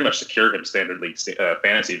will pretty much secure him standard league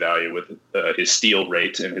fantasy value with his steal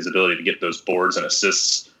rate and his ability to get those boards and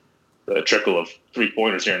assists, a trickle of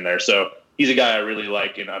three-pointers here and there. So he's a guy I really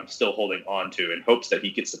like, and I'm still holding on to in hopes that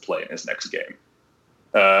he gets to play in his next game.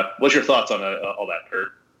 What's your thoughts on all that, Kurt?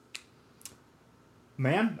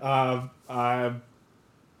 Man, I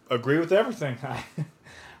agree with everything.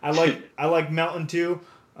 I like Melton too.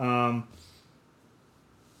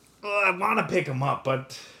 I want to pick him up,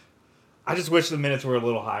 but I just wish the minutes were a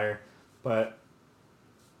little higher. But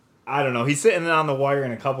I don't know. He's sitting on the wire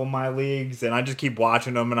in a couple of my leagues, and I just keep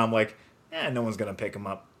watching him, and I'm like, no one's going to pick him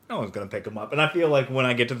up. No one's going to pick him up. And I feel like when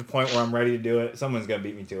I get to the point where I'm ready to do it, someone's going to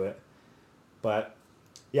beat me to it. But,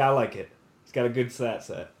 yeah, I like it. He's got a good stat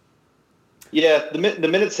set. Yeah, the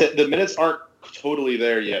minutes aren't totally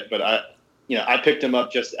there yet, but I picked him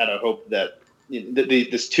up just out of hope that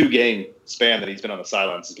this 2-game span that he's been on the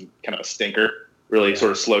sidelines has been kind of a stinker. Really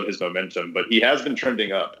sort of slowed his momentum, but he has been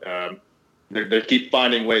trending up. They keep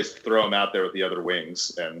finding ways to throw him out there with the other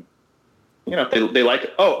wings, and they like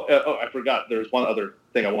it. I forgot. There's one other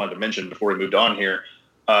thing I wanted to mention before we moved on here.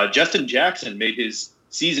 Justin Jackson made his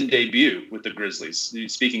season debut with the Grizzlies.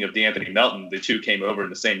 Speaking of DeAnthony Melton, the two came over in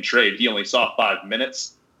the same trade. He only saw 5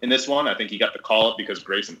 minutes in this one. I think he got the call up because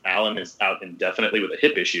Grayson Allen is out indefinitely with a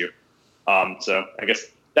hip issue. So I guess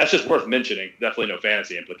that's just worth mentioning. Definitely no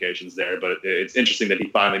fantasy implications there, but it's interesting that he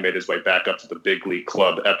finally made his way back up to the big league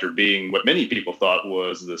club after being what many people thought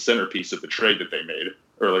was the centerpiece of the trade that they made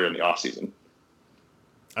earlier in the offseason.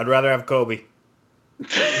 I'd rather have Kobe.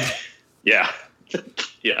 Yeah.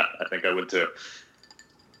 Yeah, I think I would too.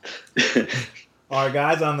 All right,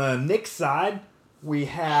 guys, on the Knicks side, we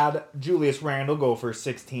had Julius Randle go for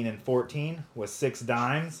 16 and 14 with 6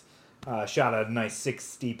 dimes. Shot a nice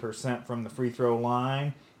 60% from the free throw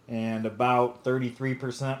line and about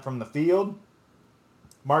 33% from the field.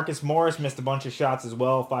 Marcus Morris missed a bunch of shots as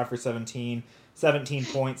well, 5 for 17, 17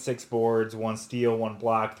 points, 6 boards, 1 steal, 1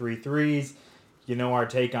 block, 3 threes. You know our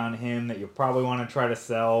take on him, that you probably want to try to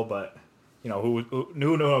sell, but who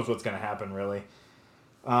knows what's going to happen, really.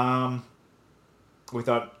 We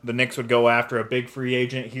thought the Knicks would go after a big free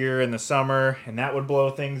agent here in the summer, and that would blow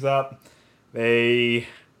things up. They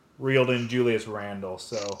reeled in Julius Randle,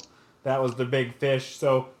 so that was the big fish.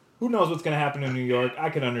 So who knows what's going to happen in New York. I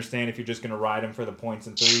can understand if you're just going to ride him for the points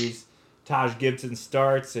and threes. Taj Gibson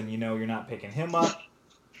starts, and you're not picking him up.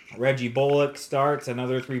 Reggie Bullock starts,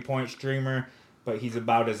 another 3-point streamer, but he's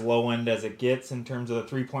about as low end as it gets in terms of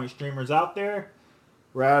the 3-point streamers out there.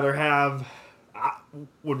 I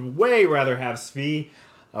would way rather have Svi.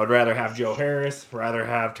 I would rather have Joe Harris, rather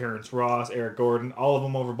have Terrence Ross, Eric Gordon, all of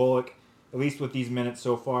them over Bullock, at least with these minutes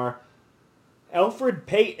so far. Elfrid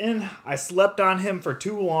Payton, I slept on him for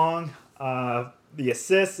too long. The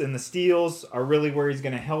assists and the steals are really where he's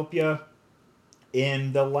going to help you.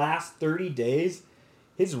 In the last 30 days,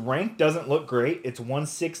 his rank doesn't look great. It's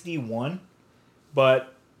 161,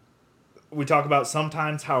 but we talk about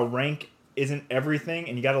sometimes how rank isn't everything,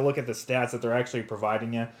 and you got to look at the stats that they're actually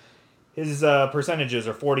providing you. His percentages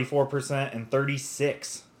are 44% and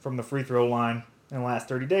 36 from the free throw line in the last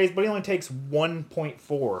 30 days, but he only takes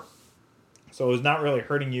 1.4. So it's not really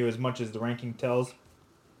hurting you as much as the ranking tells.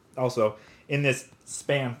 Also, in this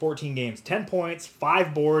span, 14 games, 10 points,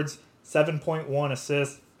 5 boards, 7.1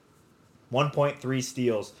 assists, 1.3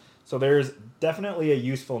 steals. So there's definitely a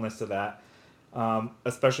usefulness to that,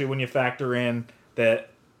 especially when you factor in that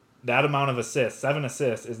amount of assists, 7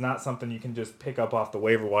 assists, is not something you can just pick up off the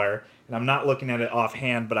waiver wire. And I'm not looking at it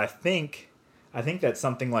offhand, but I think that's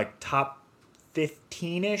something like top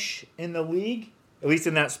 15-ish in the league, at least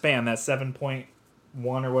in that span, that 7.1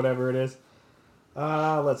 or whatever it is.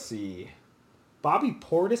 Let's see. Bobby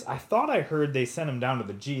Portis, I thought I heard they sent him down to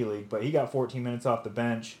the G League, but he got 14 minutes off the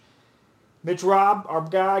bench. Mitch Robb, our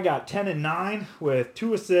guy, got 10 and 9 with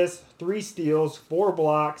 2 assists, 3 steals, 4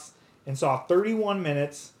 blocks, and saw 31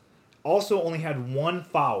 minutes. Also only had 1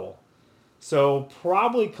 foul. So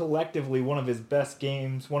probably collectively one of his best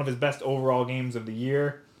games, one of his best overall games of the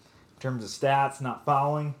year in terms of stats, not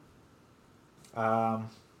fouling. I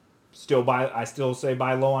still say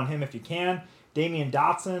buy low on him if you can. Damian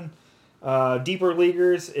Dotson, deeper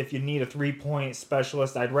leaguers, if you need a 3-point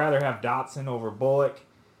specialist, I'd rather have Dotson over Bullock.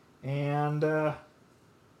 And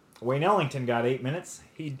Wayne Ellington got 8 minutes.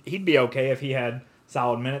 He'd be okay if he had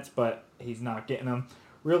solid minutes, but he's not getting them.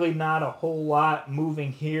 Really not a whole lot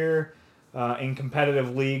moving here in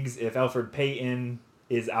competitive leagues. If Elfrid Payton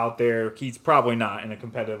is out there, he's probably not in a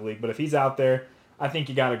competitive league, but if he's out there, I think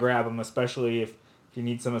you got to grab him, especially if you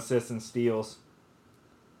need some assists and steals.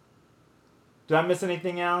 Did I miss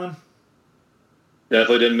anything, Alan?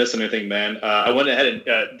 Definitely didn't miss anything, man. I went ahead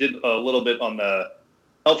and did a little bit on the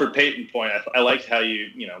Elfrid Payton point. I liked how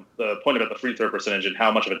the point about the free throw percentage and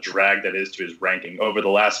how much of a drag that is to his ranking. Over the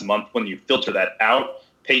last month, when you filter that out,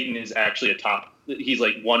 Payton is actually he's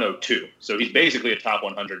like 102. So he's basically a top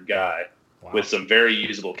 100 guy with some very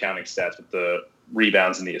usable counting stats with the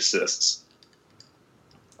rebounds and the assists.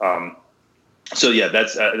 So yeah,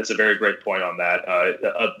 that's a very great point on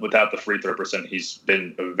that. Without the free throw percent, he's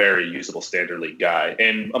been a very usable standard league guy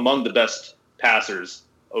and among the best passers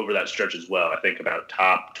over that stretch as well. I think about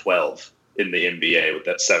top 12 in the NBA with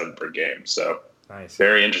that 7 per game. So nice.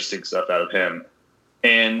 Very interesting stuff out of him.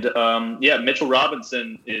 And Mitchell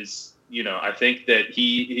Robinson is, I think that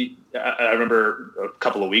I remember a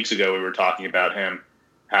couple of weeks ago we were talking about him,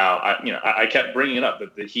 how I kept bringing it up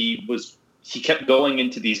that he kept going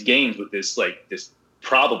into these games with this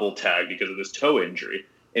probable tag because of this toe injury.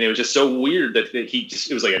 And it was just so weird that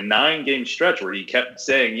it was like a 9-game stretch where he kept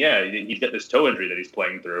saying, yeah, he's got this toe injury that he's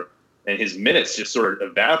playing through. And his minutes just sort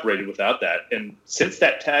of evaporated without that. And since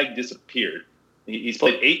that tag disappeared, he's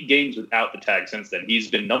played 8 games without the tag since then. He's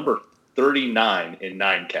been number 39 in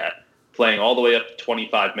 9-cat, playing all the way up to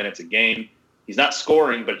 25 minutes a game. He's not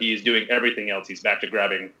scoring, but he is doing everything else. He's back to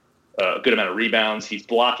grabbing a good amount of rebounds. He's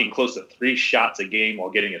blocking close to 3 shots a game while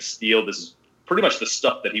getting a steal. This is pretty much the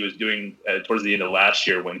stuff that he was doing towards the end of last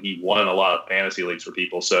year when he won a lot of fantasy leagues for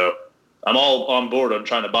people. So I'm all on board. I'm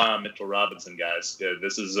trying to buy on Mitchell Robinson, guys.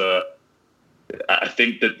 This is I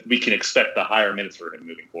think that we can expect the higher minutes for him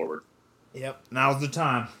moving forward. Yep, now's the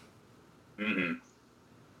time. Mm-hmm.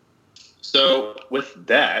 So with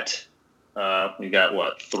that, we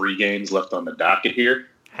got 3 games left on the docket here.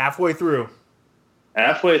 Halfway through.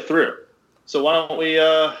 So why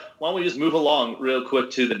don't we just move along real quick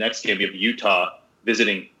to the next game? We have Utah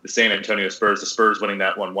visiting the San Antonio Spurs. The Spurs winning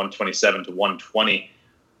that one 127-120.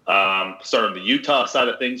 Starting on the Utah side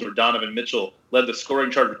of things, where Donovan Mitchell led the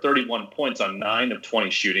scoring chart with 31 points on 9 of 20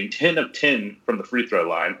 shooting, 10 of 10 from the free throw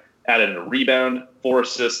line, added in a rebound, 4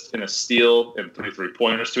 assists, and a steal, and 3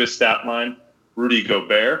 3-pointers to his stat line. Rudy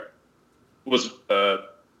Gobert was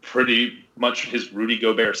pretty much his Rudy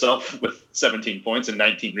Gobert self with 17 points and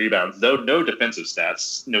 19 rebounds, though no defensive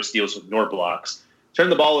stats, no steals nor blocks.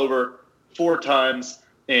 Turned the ball over 4 times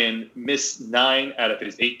and missed 9 out of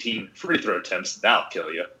his 18 free throw attempts. That'll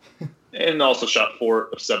kill you. And also shot 4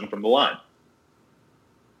 of 7 from the line.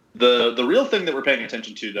 The real thing that we're paying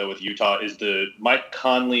attention to, though, with Utah is the Mike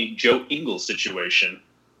Conley, Joe Ingles situation.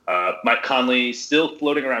 Mike Conley still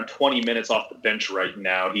floating around 20 minutes off the bench right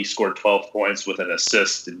now. He scored 12 points with an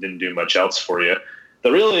assist and didn't do much else for you.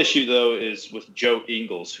 The real issue, though, is with Joe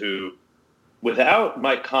Ingles, who, without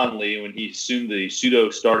Mike Conley, when he assumed the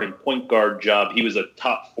pseudo-starting point guard job, he was a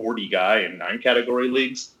top 40 guy in 9-category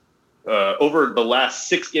leagues. Over the last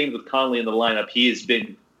 6 games with Conley in the lineup, he has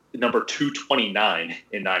been number 229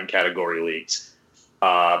 in 9-category leagues.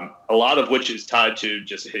 A lot of which is tied to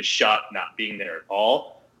just his shot not being there at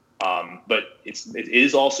all. But it's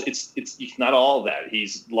not all that.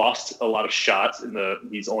 He's lost a lot of shots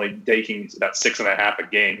he's only taking about 6.5 a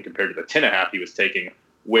game compared to the 10.5 he was taking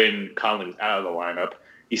when Conley was out of the lineup.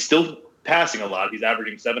 He's still passing a lot. He's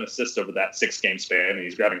averaging 7 assists over that 6-game span, and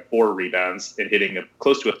he's grabbing 4 rebounds and hitting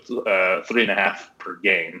close to a 3.5 per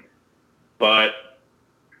game. But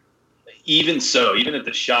even so, even if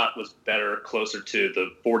the shot was better, closer to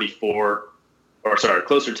the 44, or sorry,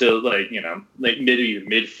 closer to mid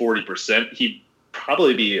 40%, he'd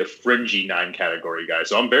probably be a fringy 9-category guy.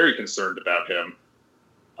 So I'm very concerned about him.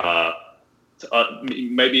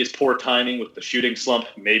 Maybe it's poor timing with the shooting slump.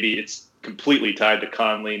 Maybe it's completely tied to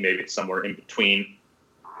Conley. Maybe it's somewhere in between.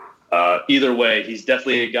 Either way, he's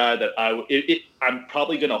definitely a guy that I'm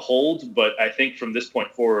probably going to hold, but I think from this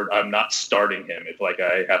point forward, I'm not starting him. If I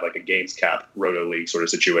have a games cap roto league sort of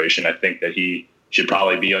situation, I think that he should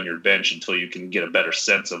probably be on your bench until you can get a better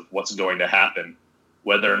sense of what's going to happen,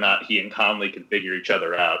 whether or not he and Conley can figure each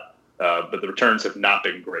other out. But the returns have not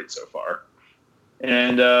been great so far.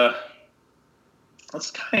 And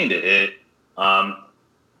that's kind of it. Bojan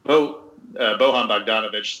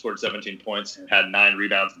Bogdanovic scored 17 points and had 9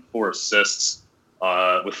 rebounds and 4 assists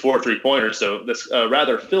with 4 3-pointers. So this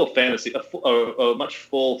rather a much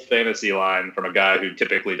full fantasy line from a guy who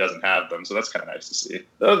typically doesn't have them. So that's kind of nice to see.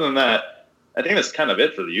 Other than that, I think that's kind of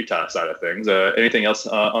it for the Utah side of things. Anything else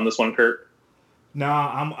on this one, Kurt? No,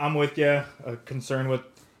 I'm with you. Concerned with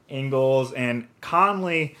Ingles and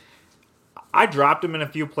Conley. I dropped him in a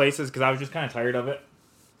few places because I was just kind of tired of it.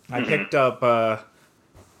 I picked up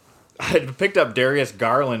Darius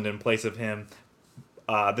Garland in place of him.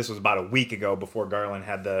 This was about a week ago before Garland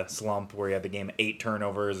had the slump where he had the game 8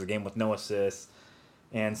 turnovers, a game with no assists.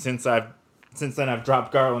 And since then I've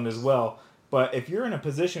dropped Garland as well. But if you're in a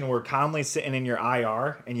position where Conley's sitting in your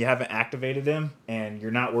IR and you haven't activated him and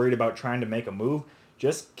you're not worried about trying to make a move,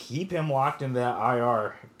 just keep him locked into that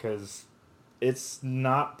IR because it's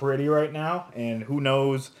not pretty right now. And who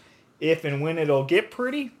knows if and when it'll get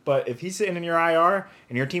pretty. But if he's sitting in your IR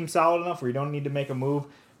and your team's solid enough where you don't need to make a move,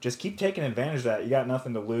 just keep taking advantage of that. You got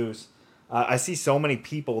nothing to lose. I see so many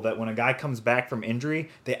people that when a guy comes back from injury,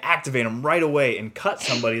 they activate him right away and cut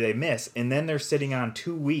somebody they miss. And then they're sitting on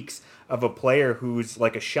 2 weeks of a player who's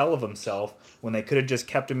like a shell of himself when they could have just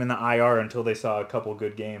kept him in the IR until they saw a couple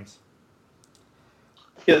good games.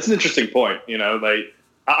 Yeah, that's an interesting point. Like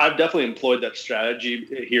I've definitely employed that strategy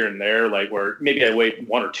here and there, like where maybe I wait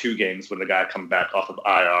 1 or 2 games when the guy comes back off of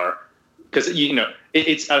IR. Because,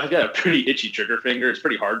 I've got a pretty itchy trigger finger. It's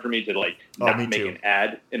pretty hard for me to not make an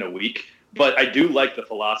ad in a week. But I do like the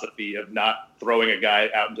philosophy of not throwing a guy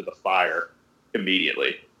out into the fire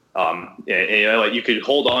immediately. You could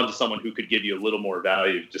hold on to someone who could give you a little more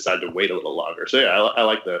value if you decide to wait a little longer. So, yeah, I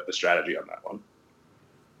like the strategy on that one.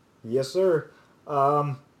 Yes, sir.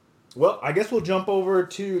 Well, I guess we'll jump over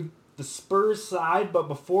to the Spurs side. But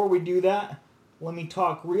before we do that, let me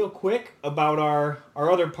talk real quick about our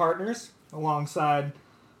other partners. Alongside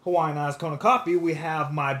Hawaiian Oz Kona Coffee, we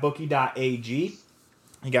have MyBookie.ag.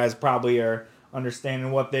 You guys probably are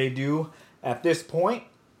understanding what they do at this point.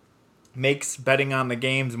 Makes betting on the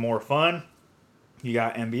games more fun. You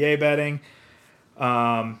got NBA betting.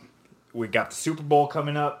 We got the Super Bowl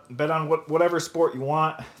coming up. Bet on whatever sport you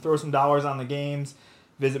want. Throw some dollars on the games.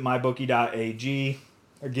 Visit MyBookie.ag.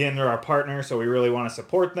 Again, they're our partner, so we really want to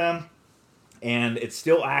support them. And it's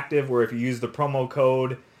still active where if you use the promo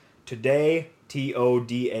code TODAY,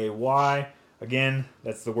 TODAY, again,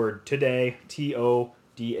 that's the word today,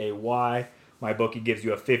 TODAY, MyBookie gives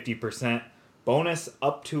you a 50% bonus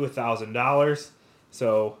up to $1,000.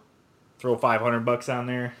 So throw $500 on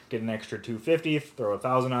there, get an extra $250. Throw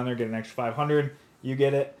 $1,000 on there, get an extra $500. You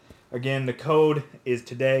get it. Again, the code is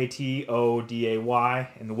today, TODAY,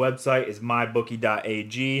 and the website is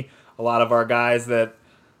mybookie.ag. A lot of our guys that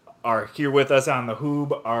are here with us on the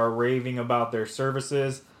Hoob are raving about their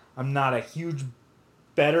services. I'm not a huge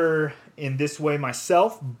bettor in this way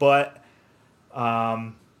myself, but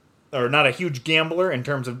or not a huge gambler in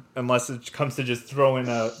terms of unless it comes to just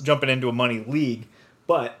jumping into a money league.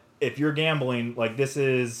 But if you're gambling, this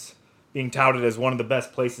is being touted as one of the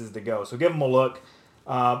best places to go. So give them a look.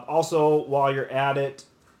 Also, while you're at it,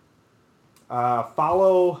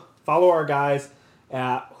 follow our guys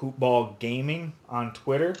at Hoopball Gaming on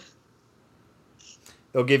Twitter.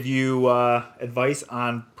 They'll give you advice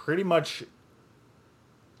on pretty much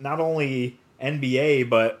not only NBA,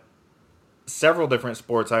 but several different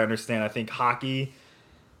sports, I understand. I think hockey.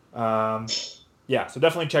 So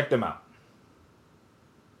definitely check them out.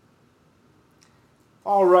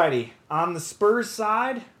 Alrighty. On the Spurs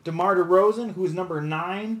side, DeMar DeRozan, who's number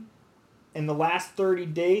 9 in the last 30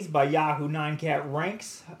 days by Yahoo 9Cat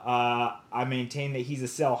ranks. I maintain that he's a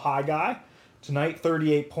sell high guy. Tonight,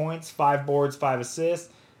 38 points, 5 boards, 5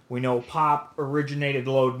 assists. We know Pop originated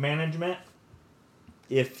load management.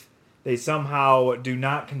 If they somehow do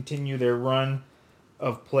not continue their run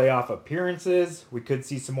of playoff appearances, we could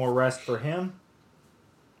see some more rest for him.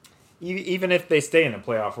 Even if they stay in a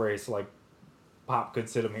playoff race, Pop could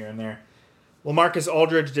sit him here and there. LaMarcus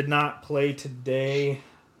Aldridge did not play today.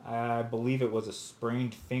 I believe it was a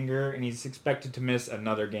sprained finger, and he's expected to miss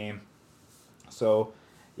another game. So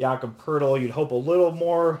Jakob Poeltl, you'd hope a little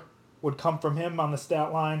more would come from him on the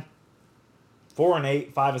stat line. 4 and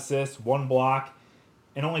 8, 5 assists, 1 block,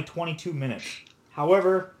 in only 22 minutes.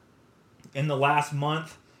 However, in the last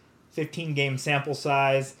month, 15-game sample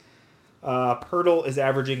size, Poeltl is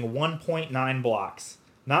averaging 1.9 blocks.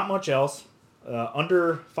 Not much else.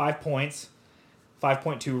 Under 5 points,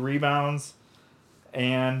 5.2 rebounds,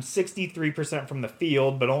 and 63% from the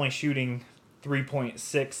field, but only shooting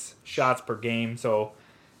 3.6 shots per game, so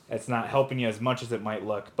it's not helping you as much as it might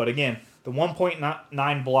look. But again, the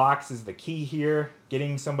 1.9 blocks is the key here.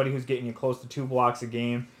 Getting somebody who's getting you close to 2 blocks a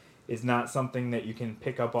game is not something that you can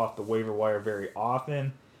pick up off the waiver wire very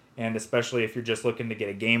often, and especially if you're just looking to get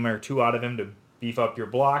a game or 2 out of him to beef up your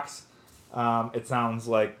blocks. It sounds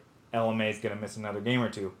like LMA is going to miss another game or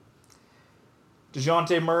 2.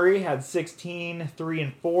 DeJounte Murray had 16, 3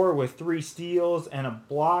 and 4 with 3 steals and a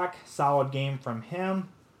block. Solid game from him.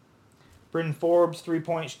 Britton Forbes,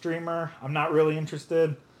 3-point streamer. I'm not really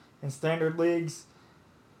interested in standard leagues.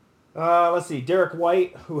 Let's see. Derek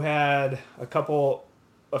White, who had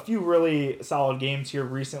a few really solid games here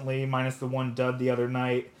recently, minus the one dud the other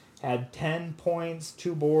night, had 10 points,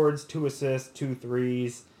 2 boards, 2 assists, 2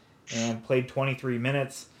 threes, and played 23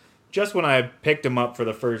 minutes. Just when I picked him up for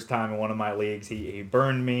the first time in one of my leagues, he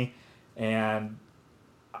burned me, and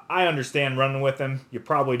I understand running with him. You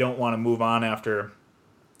probably don't want to move on after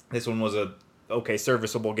this one was a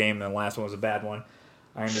serviceable game, and the last one was a bad one.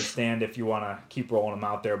 I understand if you want to keep rolling him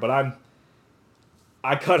out there, but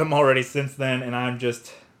I cut him already since then, and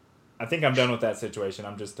I think I'm done with that situation.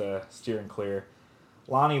 I'm just steering clear.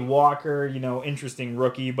 Lonnie Walker, interesting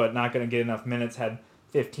rookie, but not going to get enough minutes, had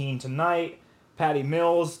 15 tonight. Patty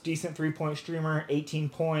Mills, decent 3-point streamer, 18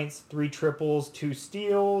 points, 3 triples, 2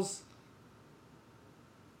 steals.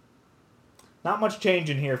 Not much change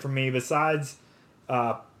in here for me besides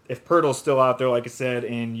if Pirtle's still out there, like I said,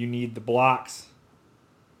 and you need the blocks,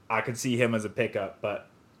 I could see him as a pickup, but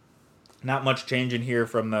not much change in here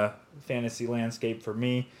from the fantasy landscape for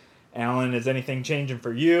me. Alan, is anything changing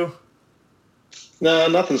for you? No,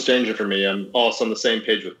 nothing's changing for me. I'm also on the same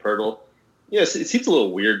page with Pirtle. Yes, it seems a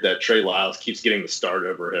little weird that Trey Lyles keeps getting the start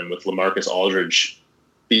over him with LaMarcus Aldridge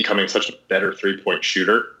becoming such a better 3-point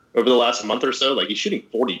shooter over the last month or so. Like, he's shooting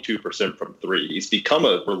 42% from 3. He's become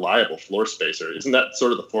a reliable floor spacer. Isn't that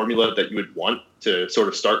sort of the formula that you would want to sort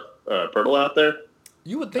of start Pirtle out there?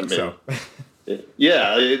 You would think so.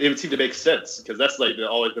 Yeah, it would seem to make sense because that's like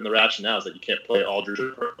always been the rationale is that you can't play Aldridge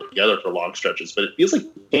together for long stretches, but it feels like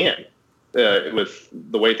you can with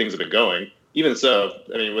the way things have been going. Even so,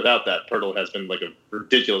 I mean, without that, Pirtle has been like a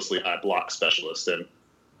ridiculously high block specialist and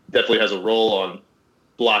definitely has a role on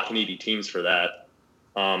block-needy teams for that.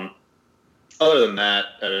 Other than that,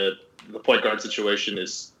 the point guard situation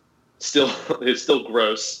is still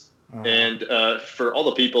gross. Uh-huh. And for all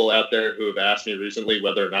the people out there who have asked me recently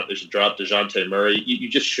whether or not they should drop DeJounte Murray, you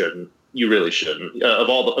just shouldn't. You really shouldn't.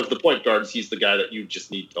 Of the point guards, he's the guy that you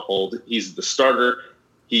just need to hold. He's the starter.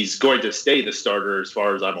 He's going to stay the starter as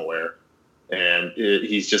far as I'm aware. And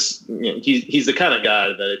he's just he's the kind of guy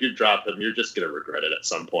that if you drop him, you're just going to regret it at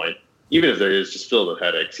some point. Even if there is just filled with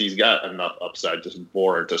headaches, he's got enough upside to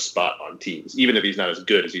warrant a spot on teams, even if he's not as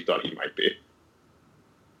good as you thought he might be.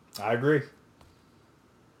 I agree.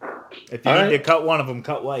 If you need to cut one of them,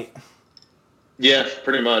 cut White. Yeah,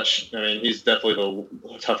 pretty much. I mean, he's definitely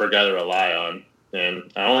the tougher guy to rely on.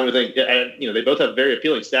 And I don't even think, they both have very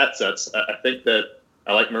appealing stat sets. I think that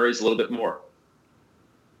I like Murray's a little bit more.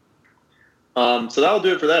 So that'll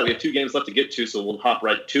do it for that. We have 2 games left to get to, so we'll hop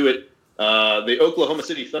right to it. The Oklahoma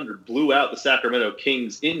City Thunder blew out the Sacramento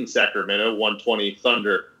Kings in Sacramento, 120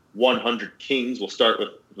 Thunder, 100 Kings. We'll start with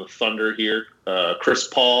the Thunder here. Chris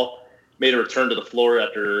Paul made a return to the floor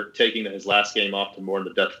after taking his last game off to mourn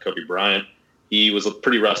the death of Kobe Bryant. He was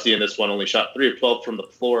pretty rusty in this one, only shot 3 of 12 from the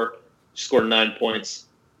floor, scored 9 points,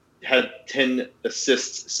 had 10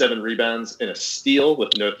 assists, 7 rebounds, and a steal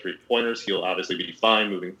with no 3-pointers. He'll obviously be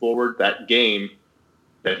fine moving forward. That game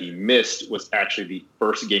that he missed was actually the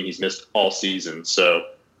first game he's missed all season. So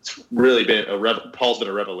it's really been Paul's been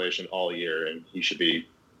a revelation all year, and he should be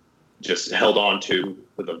just held on to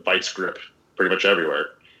with a vice grip pretty much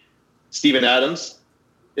everywhere. Steven Adams,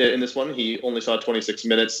 in this one, he only saw 26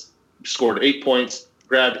 minutes, scored 8 points,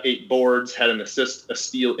 grabbed 8 boards, had an assist, a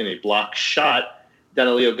steal, and a block shot.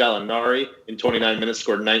 Danilo Gallinari, in 29 minutes,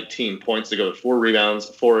 scored 19 points to go with 4 rebounds,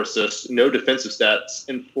 4 assists, no defensive stats,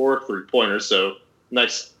 and 4 3-pointers. So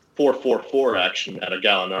nice 4-4-4 action out of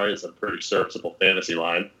Gallinari. It's a pretty serviceable fantasy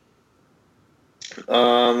line.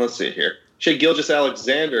 Let's see here. Shai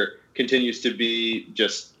Gilgeous-Alexander continues to be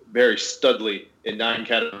just very studly in 9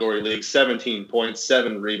 category leagues, 17 points,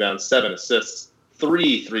 7 rebounds, 7 assists,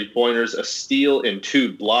 3 3-pointers, a steal, and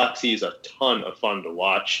 2 blocks. He's a ton of fun to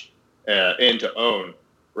watch and to own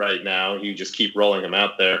right now. You just keep rolling him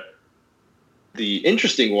out there. The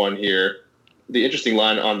interesting one here, the interesting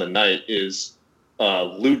line on the night is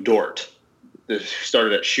Lou Dort.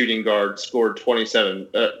 Started at shooting guard, scored 27.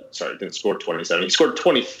 Didn't score 27. He scored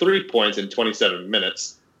 23 points in 27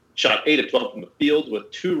 minutes. Shot 8 of 12 from the field with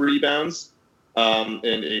 2 rebounds and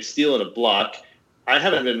a steal and a block. I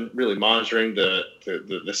haven't been really monitoring the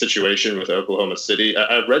situation with Oklahoma City.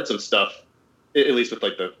 I've read some stuff, at least with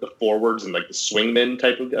like the forwards and like the swingmen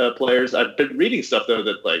type of players. I've been reading stuff though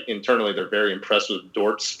that like internally they're very impressed with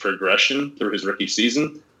Dort's progression through his rookie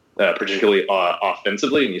season, particularly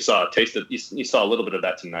offensively. And you saw a little bit of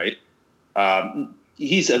that tonight.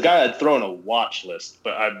 he's a guy I'd throw on a watch list,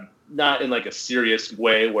 but I'm not in like a serious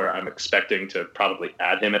way where I'm expecting to probably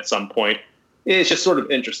add him at some point. It's just sort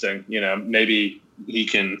of interesting, maybe he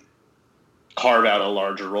can carve out a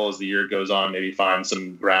larger role as the year goes on, maybe find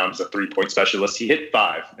some ground as a 3-point specialist. He hit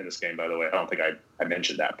 5 in this game, by the way. I don't think I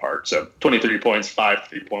mentioned that part. So 23 points, 5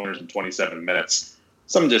 3-pointers in 27 minutes.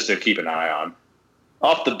 Something just to keep an eye on.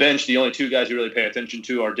 Off the bench, the only 2 guys you really pay attention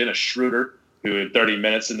to are Dennis Schroeder, who in 30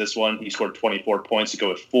 minutes in this one, he scored 24 points to go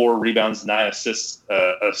with 4 rebounds, 9 assists,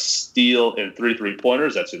 a steal, and 3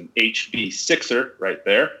 3-pointers. That's an HB Sixer right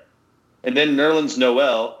there. And then Nerlens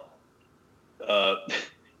Noel,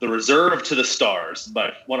 the reserve to the stars,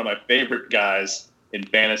 one of my favorite guys in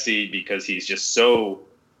fantasy because he's just so,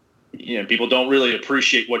 people don't really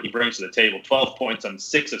appreciate what he brings to the table. 12 points on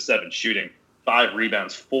 6 of 7 shooting, 5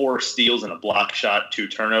 rebounds, 4 steals and a block shot, 2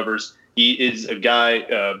 turnovers. He is a guy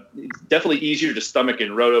definitely easier to stomach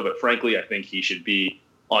in Roto, but frankly, I think he should be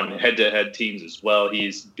on head-to-head teams as well.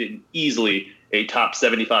 He's been easily a top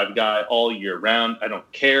 75 guy all year round. I don't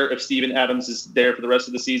care if Steven Adams is there for the rest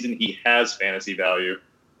of the season. He has fantasy value,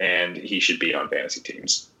 and he should be on fantasy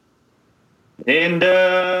teams. And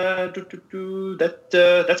that's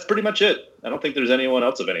pretty much it. I don't think there's anyone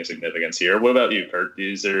else of any significance here. What about you, Kurt?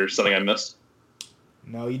 Is there something I missed?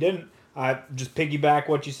 No, you didn't. I just piggyback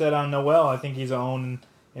what you said on Noel. I think he's owned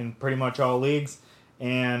in pretty much all leagues.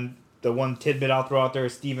 And the one tidbit I'll throw out there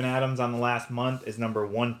is Steven Adams on the last month is number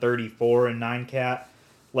 134 in 9-cat,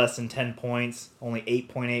 less than 10 points, only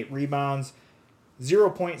 8.8 rebounds,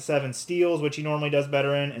 0.7 steals, which he normally does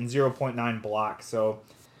better in, and 0.9 blocks. So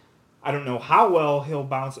I don't know how well he'll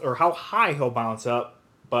bounce or how high he'll bounce up,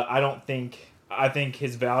 but I think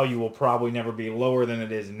his value will probably never be lower than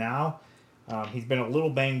it is now. He's been a little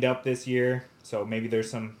banged up this year, so maybe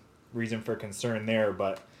there's some reason for concern there,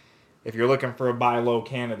 but if you're looking for a buy low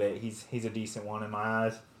candidate, he's a decent one in my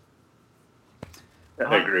eyes.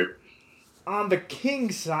 I agree. On the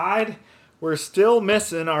Kings side, we're still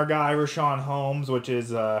missing our guy Richaun Holmes, which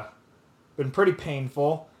has been pretty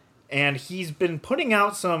painful. And he's been putting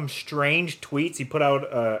out some strange tweets. He put out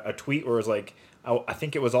a tweet where it was like, I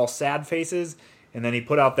think it was all sad faces. And then he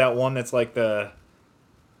put out that one that's like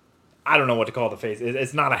I don't know what to call the face.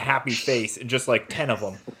 It's not a happy face, just like 10 of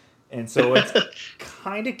them. And so it's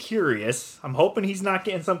kind of curious. I'm hoping he's not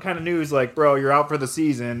getting some kind of news like, bro, you're out for the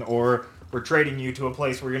season, or we're trading you to a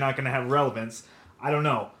place where you're not going to have relevance. I don't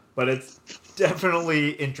know, but it's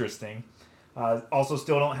definitely interesting. Also,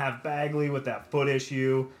 still don't have Bagley with that foot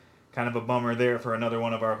issue. Kind of a bummer there for another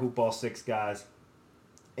one of our Hoopball 6 guys.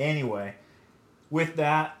 Anyway, with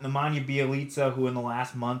that, Nemanja Bjelica, who in the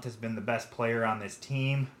last month has been the best player on this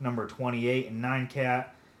team, number 28 in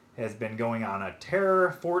 9-cat, has been going on a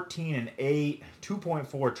tear, 14-8,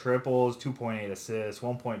 2.4 triples, 2.8 assists,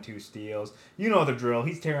 1.2 steals. You know the drill.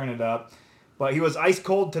 He's tearing it up. But he was ice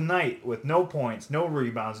cold tonight with no points, no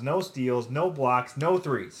rebounds, no steals, no blocks, no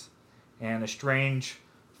threes. And a strange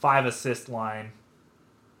 5-assist line.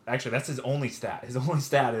 Actually, that's his only stat. His only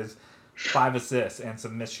stat is 5 assists and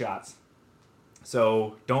some missed shots.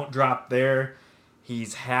 So don't drop there.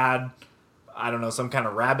 He's had, some kind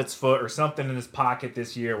of rabbit's foot or something in his pocket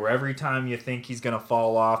this year where every time you think he's going to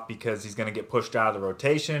fall off because he's going to get pushed out of the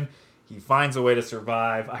rotation, he finds a way to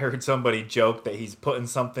survive. I heard somebody joke that he's putting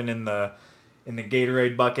something in the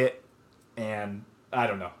Gatorade bucket, and I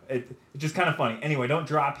don't know. It's just kind of funny. Anyway, don't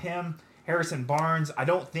drop him. Harrison Barnes, I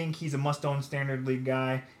don't think he's a must-own standard league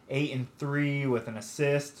guy. 8-3 with an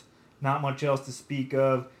assist. Not much else to speak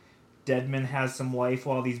of. Dedmon has some life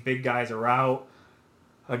while these big guys are out.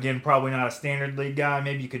 Again, probably not a standard league guy.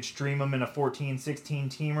 Maybe you could stream him in a 14-16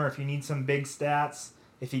 teamer if you need some big stats.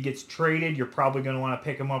 If he gets traded, you're probably going to want to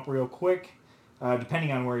pick him up real quick,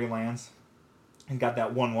 depending on where he lands. And got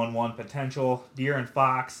that 1-1-1 potential. De'Aaron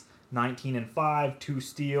Fox, 19-5, 2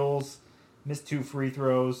 steals, missed 2 free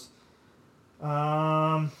throws.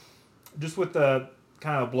 Just with the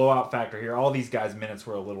kind of blowout factor here, all these guys' minutes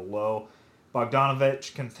were a little low.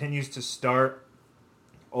 Bogdanovic continues to start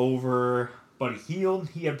over Buddy Hield.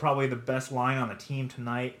 He had probably the best line on the team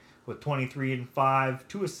tonight with 23-5,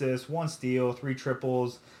 2 assists, 1 steal, 3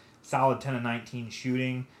 triples, solid 10-19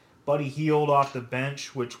 shooting. Buddy Hield off the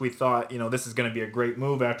bench, which we thought, this is going to be a great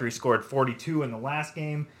move after he scored 42 in the last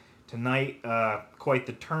game. Tonight, quite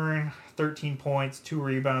the turn. 13 points, 2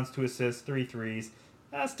 rebounds, 2 assists, 3 threes.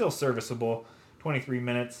 That's still serviceable. 23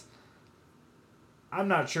 minutes. I'm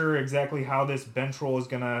not sure exactly how this bench role is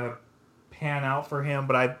going to pan out for him,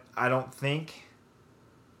 but I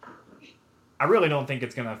really don't think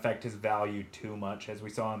it's going to affect his value too much, as we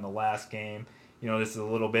saw in the last game. This is a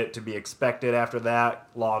little bit to be expected after that,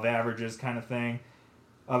 law of averages kind of thing.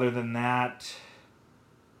 Other than that,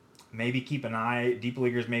 maybe keep an eye. Deep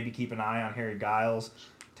leaguers maybe keep an eye on Harry Giles,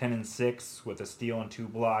 10-6 with a steal and 2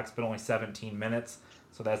 blocks, but only 17 minutes,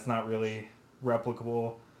 so that's not really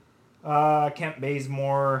replicable. Kent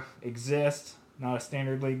Bazemore exists, not a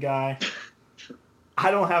standard league guy. I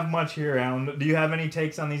don't have much here, Alan. Do you have any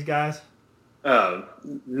takes on these guys?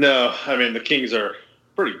 No. I mean, the Kings are a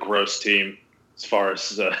pretty gross team as far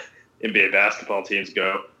as NBA basketball teams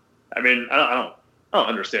go. I mean, I don't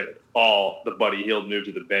understand at all the Buddy Hield move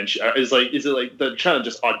to the bench. Is it like they're trying to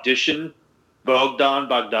just audition Bogdan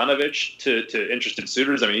Bogdanovic to interested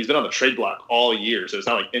suitors? I mean, he's been on the trade block all year, so it's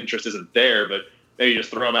not like interest isn't there, but maybe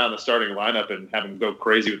just throw him out in the starting lineup and have him go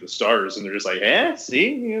crazy with the starters, and they're just like,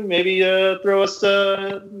 maybe throw us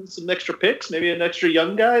some extra picks, maybe an extra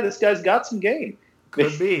young guy. This guy's got some game.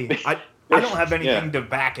 Could be. I don't have anything to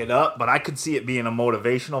back it up, but I could see it being a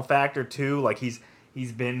motivational factor too. Like he's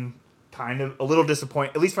been kind of a little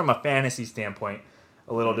disappointing, at least from a fantasy standpoint,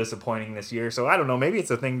 a little disappointing this year. So I don't know. Maybe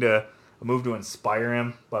it's a move to inspire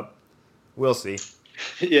him, but we'll see.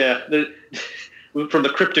 Yeah. From the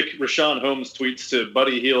cryptic Rashawn Holmes tweets to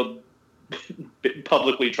Buddy Hield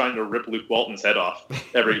publicly trying to rip Luke Walton's head off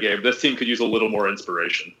every game, this team could use a little more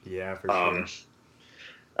inspiration. Yeah, for sure.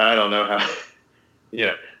 I don't know how.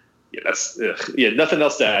 Nothing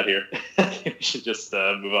else to add here. We should just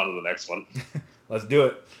move on to the next one. Let's do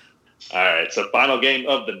it. All right, so final game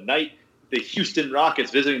of the night. The Houston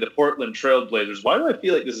Rockets visiting the Portland Trail Blazers. Why do I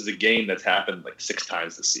feel like this is a game that's happened like 6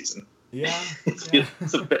 times this season? Yeah. It's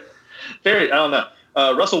a bit very, I don't know.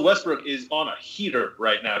 Russell Westbrook is on a heater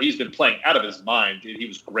right now. He's been playing out of his mind. He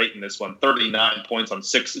was great in this one. 39 points on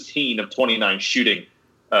 16 of 29 shooting.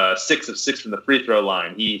 6 of 6 from the free throw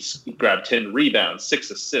line. He grabbed 10 rebounds, 6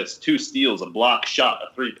 assists, 2 steals, a block shot,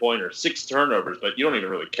 a 3-pointer, 6 turnovers. But you don't even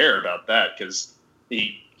really care about that because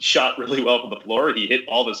he shot really well from the floor. He hit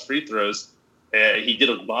all of his free throws. He did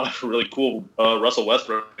a lot of really cool Russell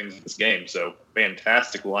Westbrook things in this game. So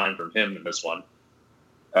fantastic line from him in this one.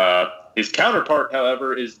 His counterpart,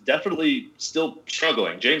 however, is definitely still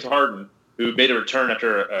struggling. James Harden, who made a return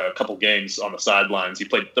after a couple games on the sidelines. He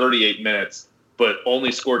played 38 minutes, but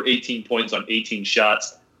only scored 18 points on 18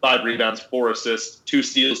 shots, 5 rebounds, 4 assists, 2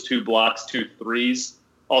 steals, 2 blocks, 2 threes,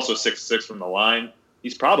 also 6-6 from the line.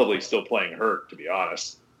 He's probably still playing hurt, to be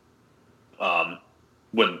honest.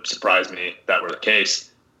 Wouldn't surprise me if that were the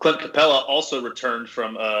case. Clint Capella also returned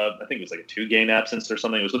from, I think it was like a 2-game absence or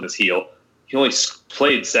something. It was with his heel. He only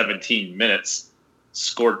played 17 minutes,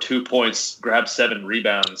 scored 2 points, grabbed 7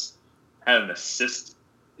 rebounds, had an assist.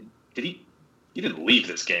 He didn't leave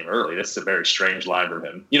this game early. This is a very strange line from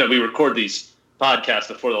him. We record these podcasts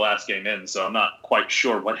before the last game ends, so I'm not quite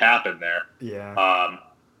sure what happened there. Yeah.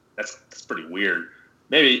 That's pretty weird.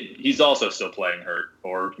 Maybe he's also still playing hurt,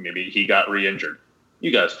 or maybe he got re-injured.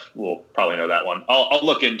 You guys will probably know that one. I'll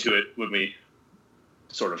look into it when we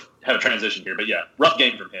sort of have a transition here. But yeah, rough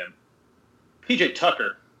game from him. PJ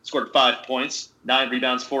Tucker scored 5 points, 9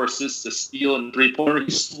 rebounds, 4 assists, a steal, and 3-pointer.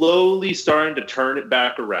 He's slowly starting to turn it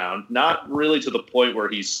back around. Not really to the point where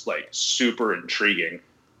he's like super intriguing.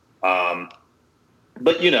 But,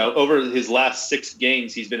 over his last 6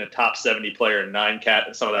 games, he's been a top 70 player in 9 cat.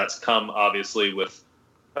 And some of that's come, obviously, with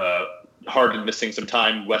Harden missing some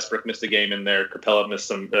time. Westbrook missed a game in there. Capella missed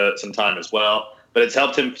some time as well. But it's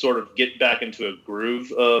helped him sort of get back into a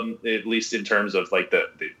groove, at least in terms of like the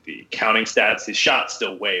counting stats. His shot's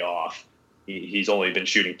still way off. He's only been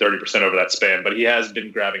shooting 30% over that span, but he has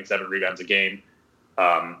been grabbing 7 rebounds a game,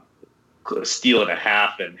 a steal and a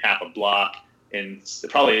half a block, and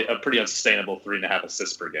probably a pretty unsustainable 3.5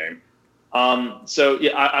 assists per game. So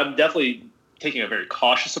yeah, I'm definitely taking a very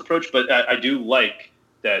cautious approach, but I do like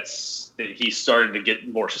that he's starting to get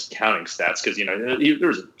more just counting stats because, there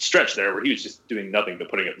was a stretch there where he was just doing nothing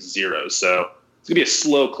but putting up zeros. So it's going to be a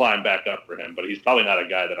slow climb back up for him, but he's probably not a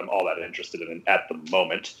guy that I'm all that interested in at the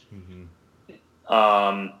moment.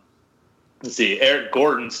 Mm-hmm. Let's see. Eric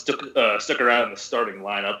Gordon stuck around in the starting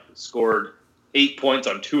lineup, scored 8 points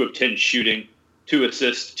on 2 of 10 shooting, 2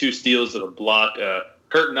 assists, 2 steals, and a block.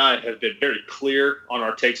 Kurt and I have been very clear on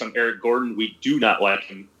our takes on Eric Gordon. We do not like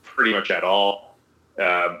him pretty much at all.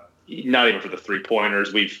 Not even for the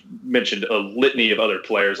 3-pointers. We've mentioned a litany of other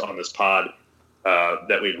players on this pod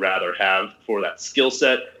that we'd rather have for that skill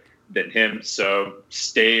set than him. So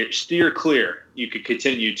steer clear. You could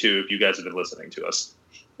continue to if you guys have been listening to us.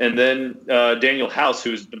 And then Daniel House,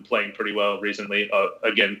 who's been playing pretty well recently,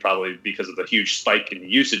 again, probably because of the huge spike in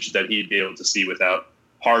usage that he'd be able to see without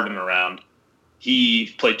Harden around.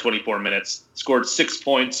 He played 24 minutes, scored 6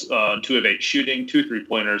 points on 2 of 8 shooting, 2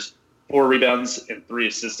 3-pointers, 4 rebounds, and 3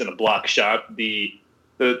 assists and a block shot. The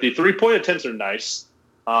 3-point attempts are nice.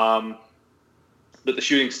 but the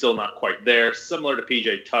shooting's still not quite there. Similar to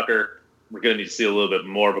PJ Tucker, we're going to need to see a little bit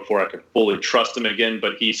more before I can fully trust him again,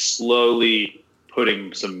 but he's slowly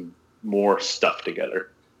putting some more stuff together.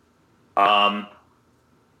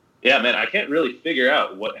 Yeah, man, I can't really figure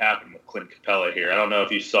out what happened with Clint Capella here. I don't know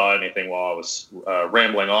if you saw anything while I was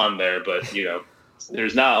rambling on there, but,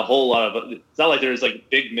 there's not a whole lot of – it's not like there's, like,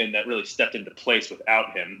 big men that really stepped into place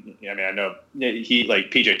without him. I mean, I know he –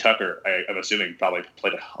 like, P.J. Tucker, I'm assuming, probably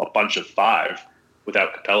played a bunch of 5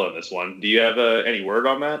 without Capella in this one. Do you have any word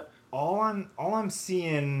on that? All I'm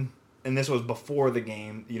seeing – and this was before the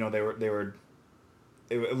game,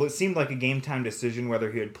 it seemed like a game time decision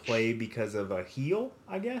whether he would play because of a heel,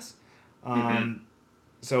 I guess.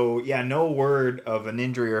 So, yeah, no word of an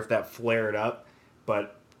injury or if that flared up.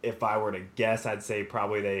 But if I were to guess, I'd say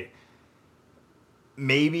probably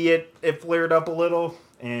maybe it flared up a little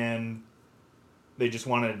and they just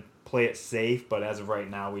want to play it safe. But as of right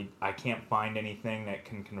now, I can't find anything that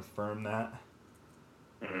can confirm that.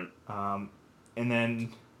 And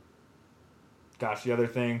then, gosh, the other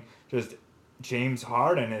thing, just James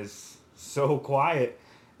Harden is so quiet.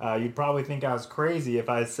 You'd probably think I was crazy if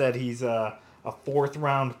I said he's a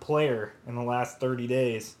 4th-round player in the last 30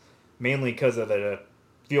 days, mainly because of the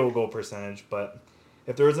field goal percentage. But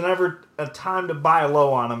if there was ever a time to buy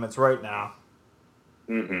low on him, it's right now.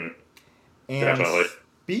 And definitely.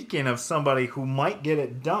 Speaking of somebody who might get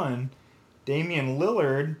it done, Damian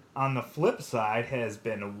Lillard, on the flip side, has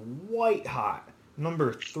been white hot.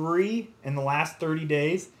 Number 3 in the last 30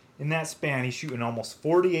 days. In that span, he's shooting almost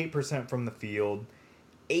 48% from the field,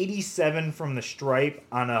 87 from the stripe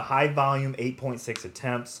on a high-volume 8.6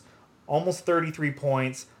 attempts, almost 33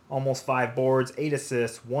 points, almost 5 boards, 8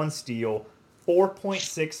 assists, 1 steal,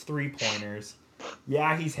 4.6 three-pointers.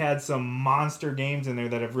 Yeah, he's had some monster games in there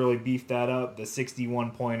that have really beefed that up. The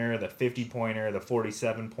 61-pointer, the 50-pointer, the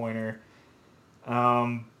 47-pointer.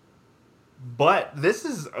 But this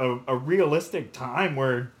is a realistic time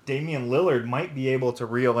where Damian Lillard might be able to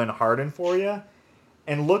reel in Harden for you.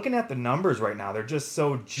 And looking at the numbers right now, they're just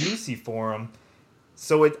so juicy for him.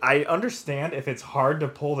 So I understand if it's hard to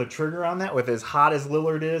pull the trigger on that with as hot as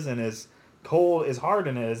Lillard is and as cold as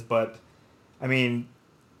Harden is. But, I mean,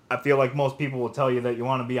 I feel like most people will tell you that you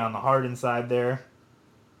want to be on the Harden side there.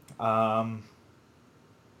 Yeah,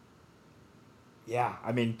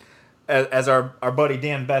 I mean, as our buddy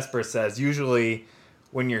Dan Vesper says, usually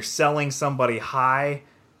when you're selling somebody high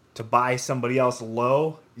to buy somebody else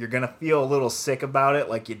low, you're going to feel a little sick about it,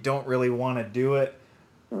 like you don't really want to do it.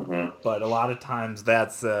 But a lot of times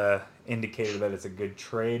that's an indicator that it's a good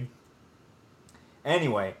trade.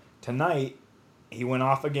 Anyway, tonight he went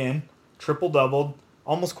off again, triple-doubled,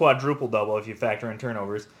 almost quadruple-double if you factor in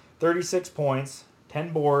turnovers, 36 points,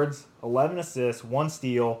 10 boards, 11 assists, 1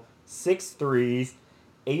 steal, 6 threes,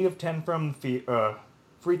 8 of 10 from the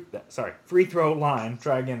free throw line,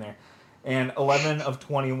 try again there, and 11 of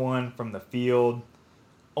 21 from the field.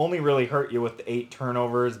 Only really hurt you with the 8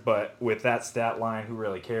 turnovers, but with that stat line, who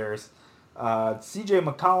really cares? CJ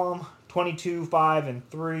McCollum, 22, 5, and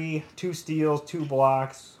 3, 2 steals, 2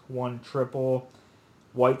 blocks, 1 triple.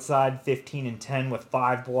 Whiteside, 15 and 10 with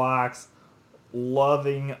 5 blocks.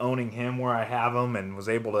 Loving owning him where I have him and was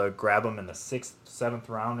able to grab him in the 6th, 7th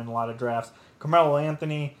round in a lot of drafts. Carmelo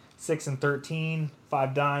Anthony, 6 and 13,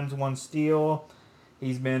 5 dimes, 1 steal.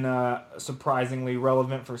 He's been surprisingly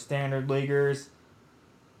relevant for standard leaguers.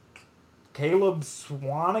 Caleb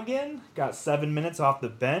Swanigan got 7 minutes off the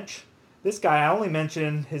bench. This guy, I only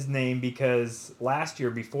mention his name because last year,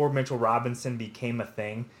 before Mitchell Robinson became a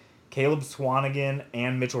thing, Caleb Swanigan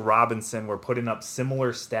and Mitchell Robinson were putting up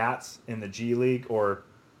similar stats in the G League, or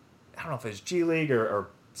I don't know if it's G League or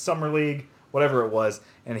Summer League, whatever it was.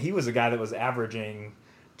 And he was a guy that was averaging,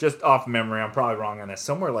 just off memory, I'm probably wrong on this,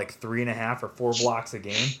 somewhere like 3.5 or 4 blocks a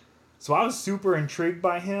game. So I was super intrigued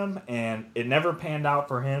by him, and it never panned out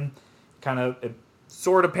for him. It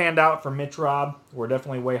sort of panned out for Mitch Rob. We're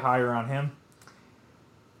definitely way higher on him.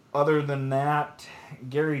 Other than that,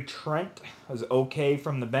 Gary Trent was okay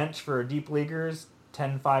from the bench for deep leaguers.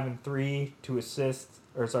 10, 5, and 3, 2 assists,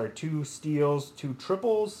 2 steals, 2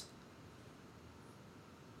 triples.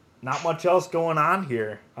 Not much else going on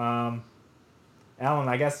here. Alan,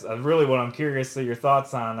 I guess really what I'm curious of your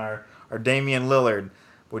thoughts on are Damian Lillard.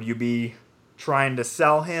 Would you be trying to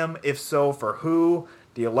sell him? If so, for who?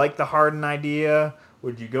 Do you like the Harden idea?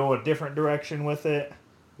 Would you go a different direction with it?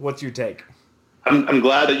 What's your take? I'm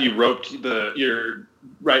glad that you roped you're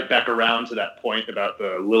right back around to that point about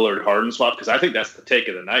the Lillard-Harden swap, because I think that's the take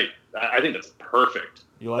of the night. I think that's perfect.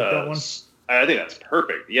 You like that one? I think that's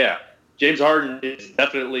perfect, yeah. James Harden is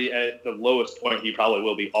definitely at the lowest point he probably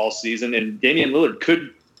will be all season, and Damian Lillard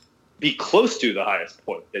could be close to the highest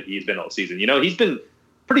point that he's been all season. You know, he's been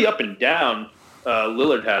pretty up and down.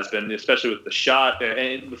 Lillard has been, especially with the shot,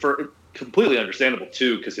 and for completely understandable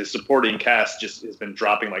too, because his supporting cast just has been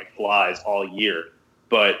dropping like flies all year.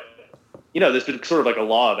 But you know, there's been sort of like a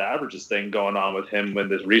law of averages thing going on with him in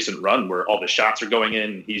this recent run where all the shots are going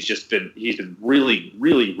in. He's been really,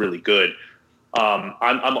 really, really good.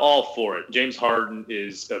 I'm all for it. James Harden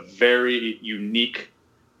is a very unique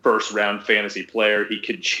first round fantasy player. He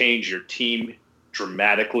could change your team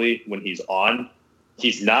dramatically when he's on.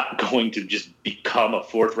 He's not going to just become a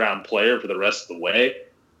fourth round player for the rest of the way.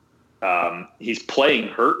 He's playing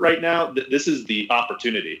hurt right now. This is the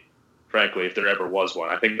opportunity, frankly, if there ever was one.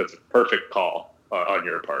 I think that's a perfect call on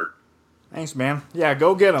your part. Thanks, man. Yeah,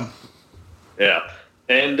 go get him. Yeah.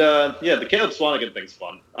 And, the Caleb Swanigan thing's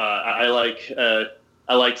fun. I liked,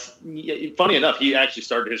 funny enough, he actually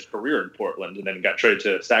started his career in Portland and then got traded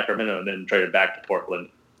to Sacramento and then traded back to Portland.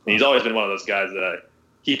 And he's always been one of those guys that I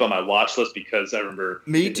keep on my watch list because I remember.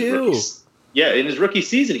 Me too. In his rookie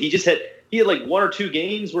season, he had like one or two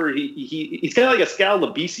games where he's kind of like a Skal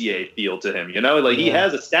Labissiere feel to him, you know, like he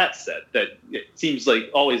has a stat set that it seems like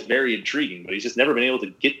always very intriguing, but he's just never been able to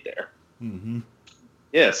get there. Mm-hmm.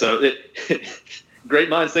 Yeah. So great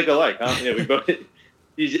minds think alike, huh? Yeah, we both.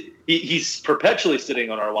 He's perpetually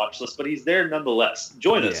sitting on our watch list, but he's there nonetheless.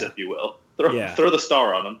 Join us, if you will. Throw the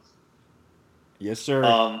star on him. Yes, sir.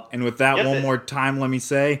 And with that, one more time, let me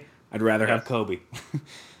say, I'd rather have Kobe.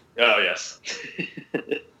 Oh, yes.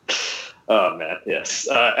 Oh, man, yes,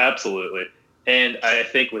 absolutely. And I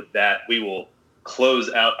think with that, we will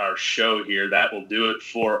close out our show here. That will do it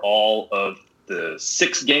for all of the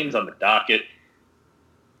 6 games on the docket.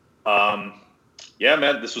 Yeah,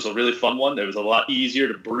 man, this was a really fun one. It was a lot easier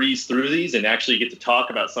to breeze through these and actually get to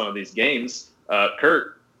talk about some of these games.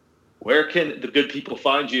 Kurt, where can the good people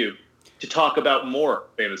find you to talk about more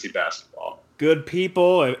fantasy basketball? Good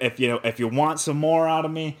people, if you want some more out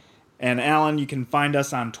of me, and Alan, you can find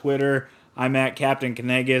us on Twitter. I'm at Captain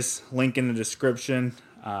Canegas. Link in the description.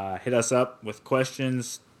 Hit us up with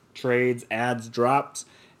questions, trades, ads, drops,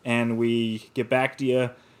 and we get back to you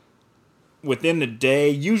within the day,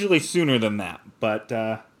 usually sooner than that. But,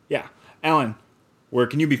 Alan, where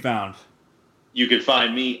can you be found? You can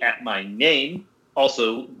find me at my name,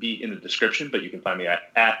 also be in the description, but you can find me at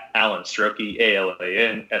Alan Srochi,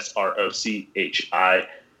 AlanSrochi.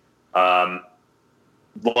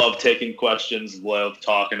 Love taking questions, love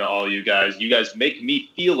talking to all you guys. You guys make me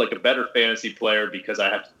feel like a better fantasy player because I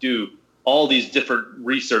have to do all these different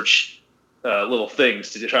research little things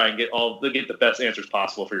to try and get the best answers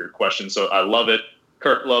possible for your questions. So I love it.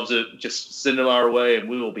 Kurt loves it. Just send them our way, and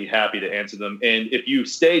we will be happy to answer them. And if you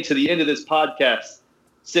stay to the end of this podcast,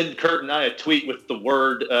 send Kurt and I a tweet with the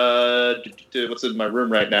word, what's in my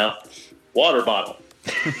room right now? Water bottle.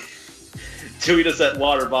 Tweet us at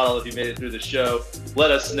water bottle if you made it through the show.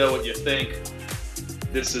 Let us know what you think.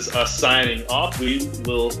 This is us signing off. We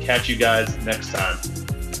will catch you guys next time.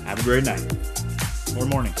 Have a great night or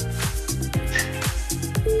morning.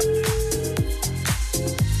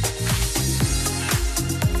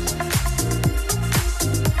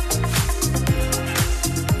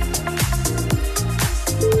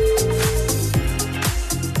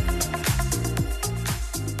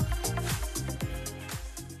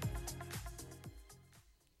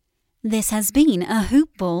 This has been a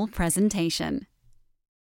Hoop Ball presentation.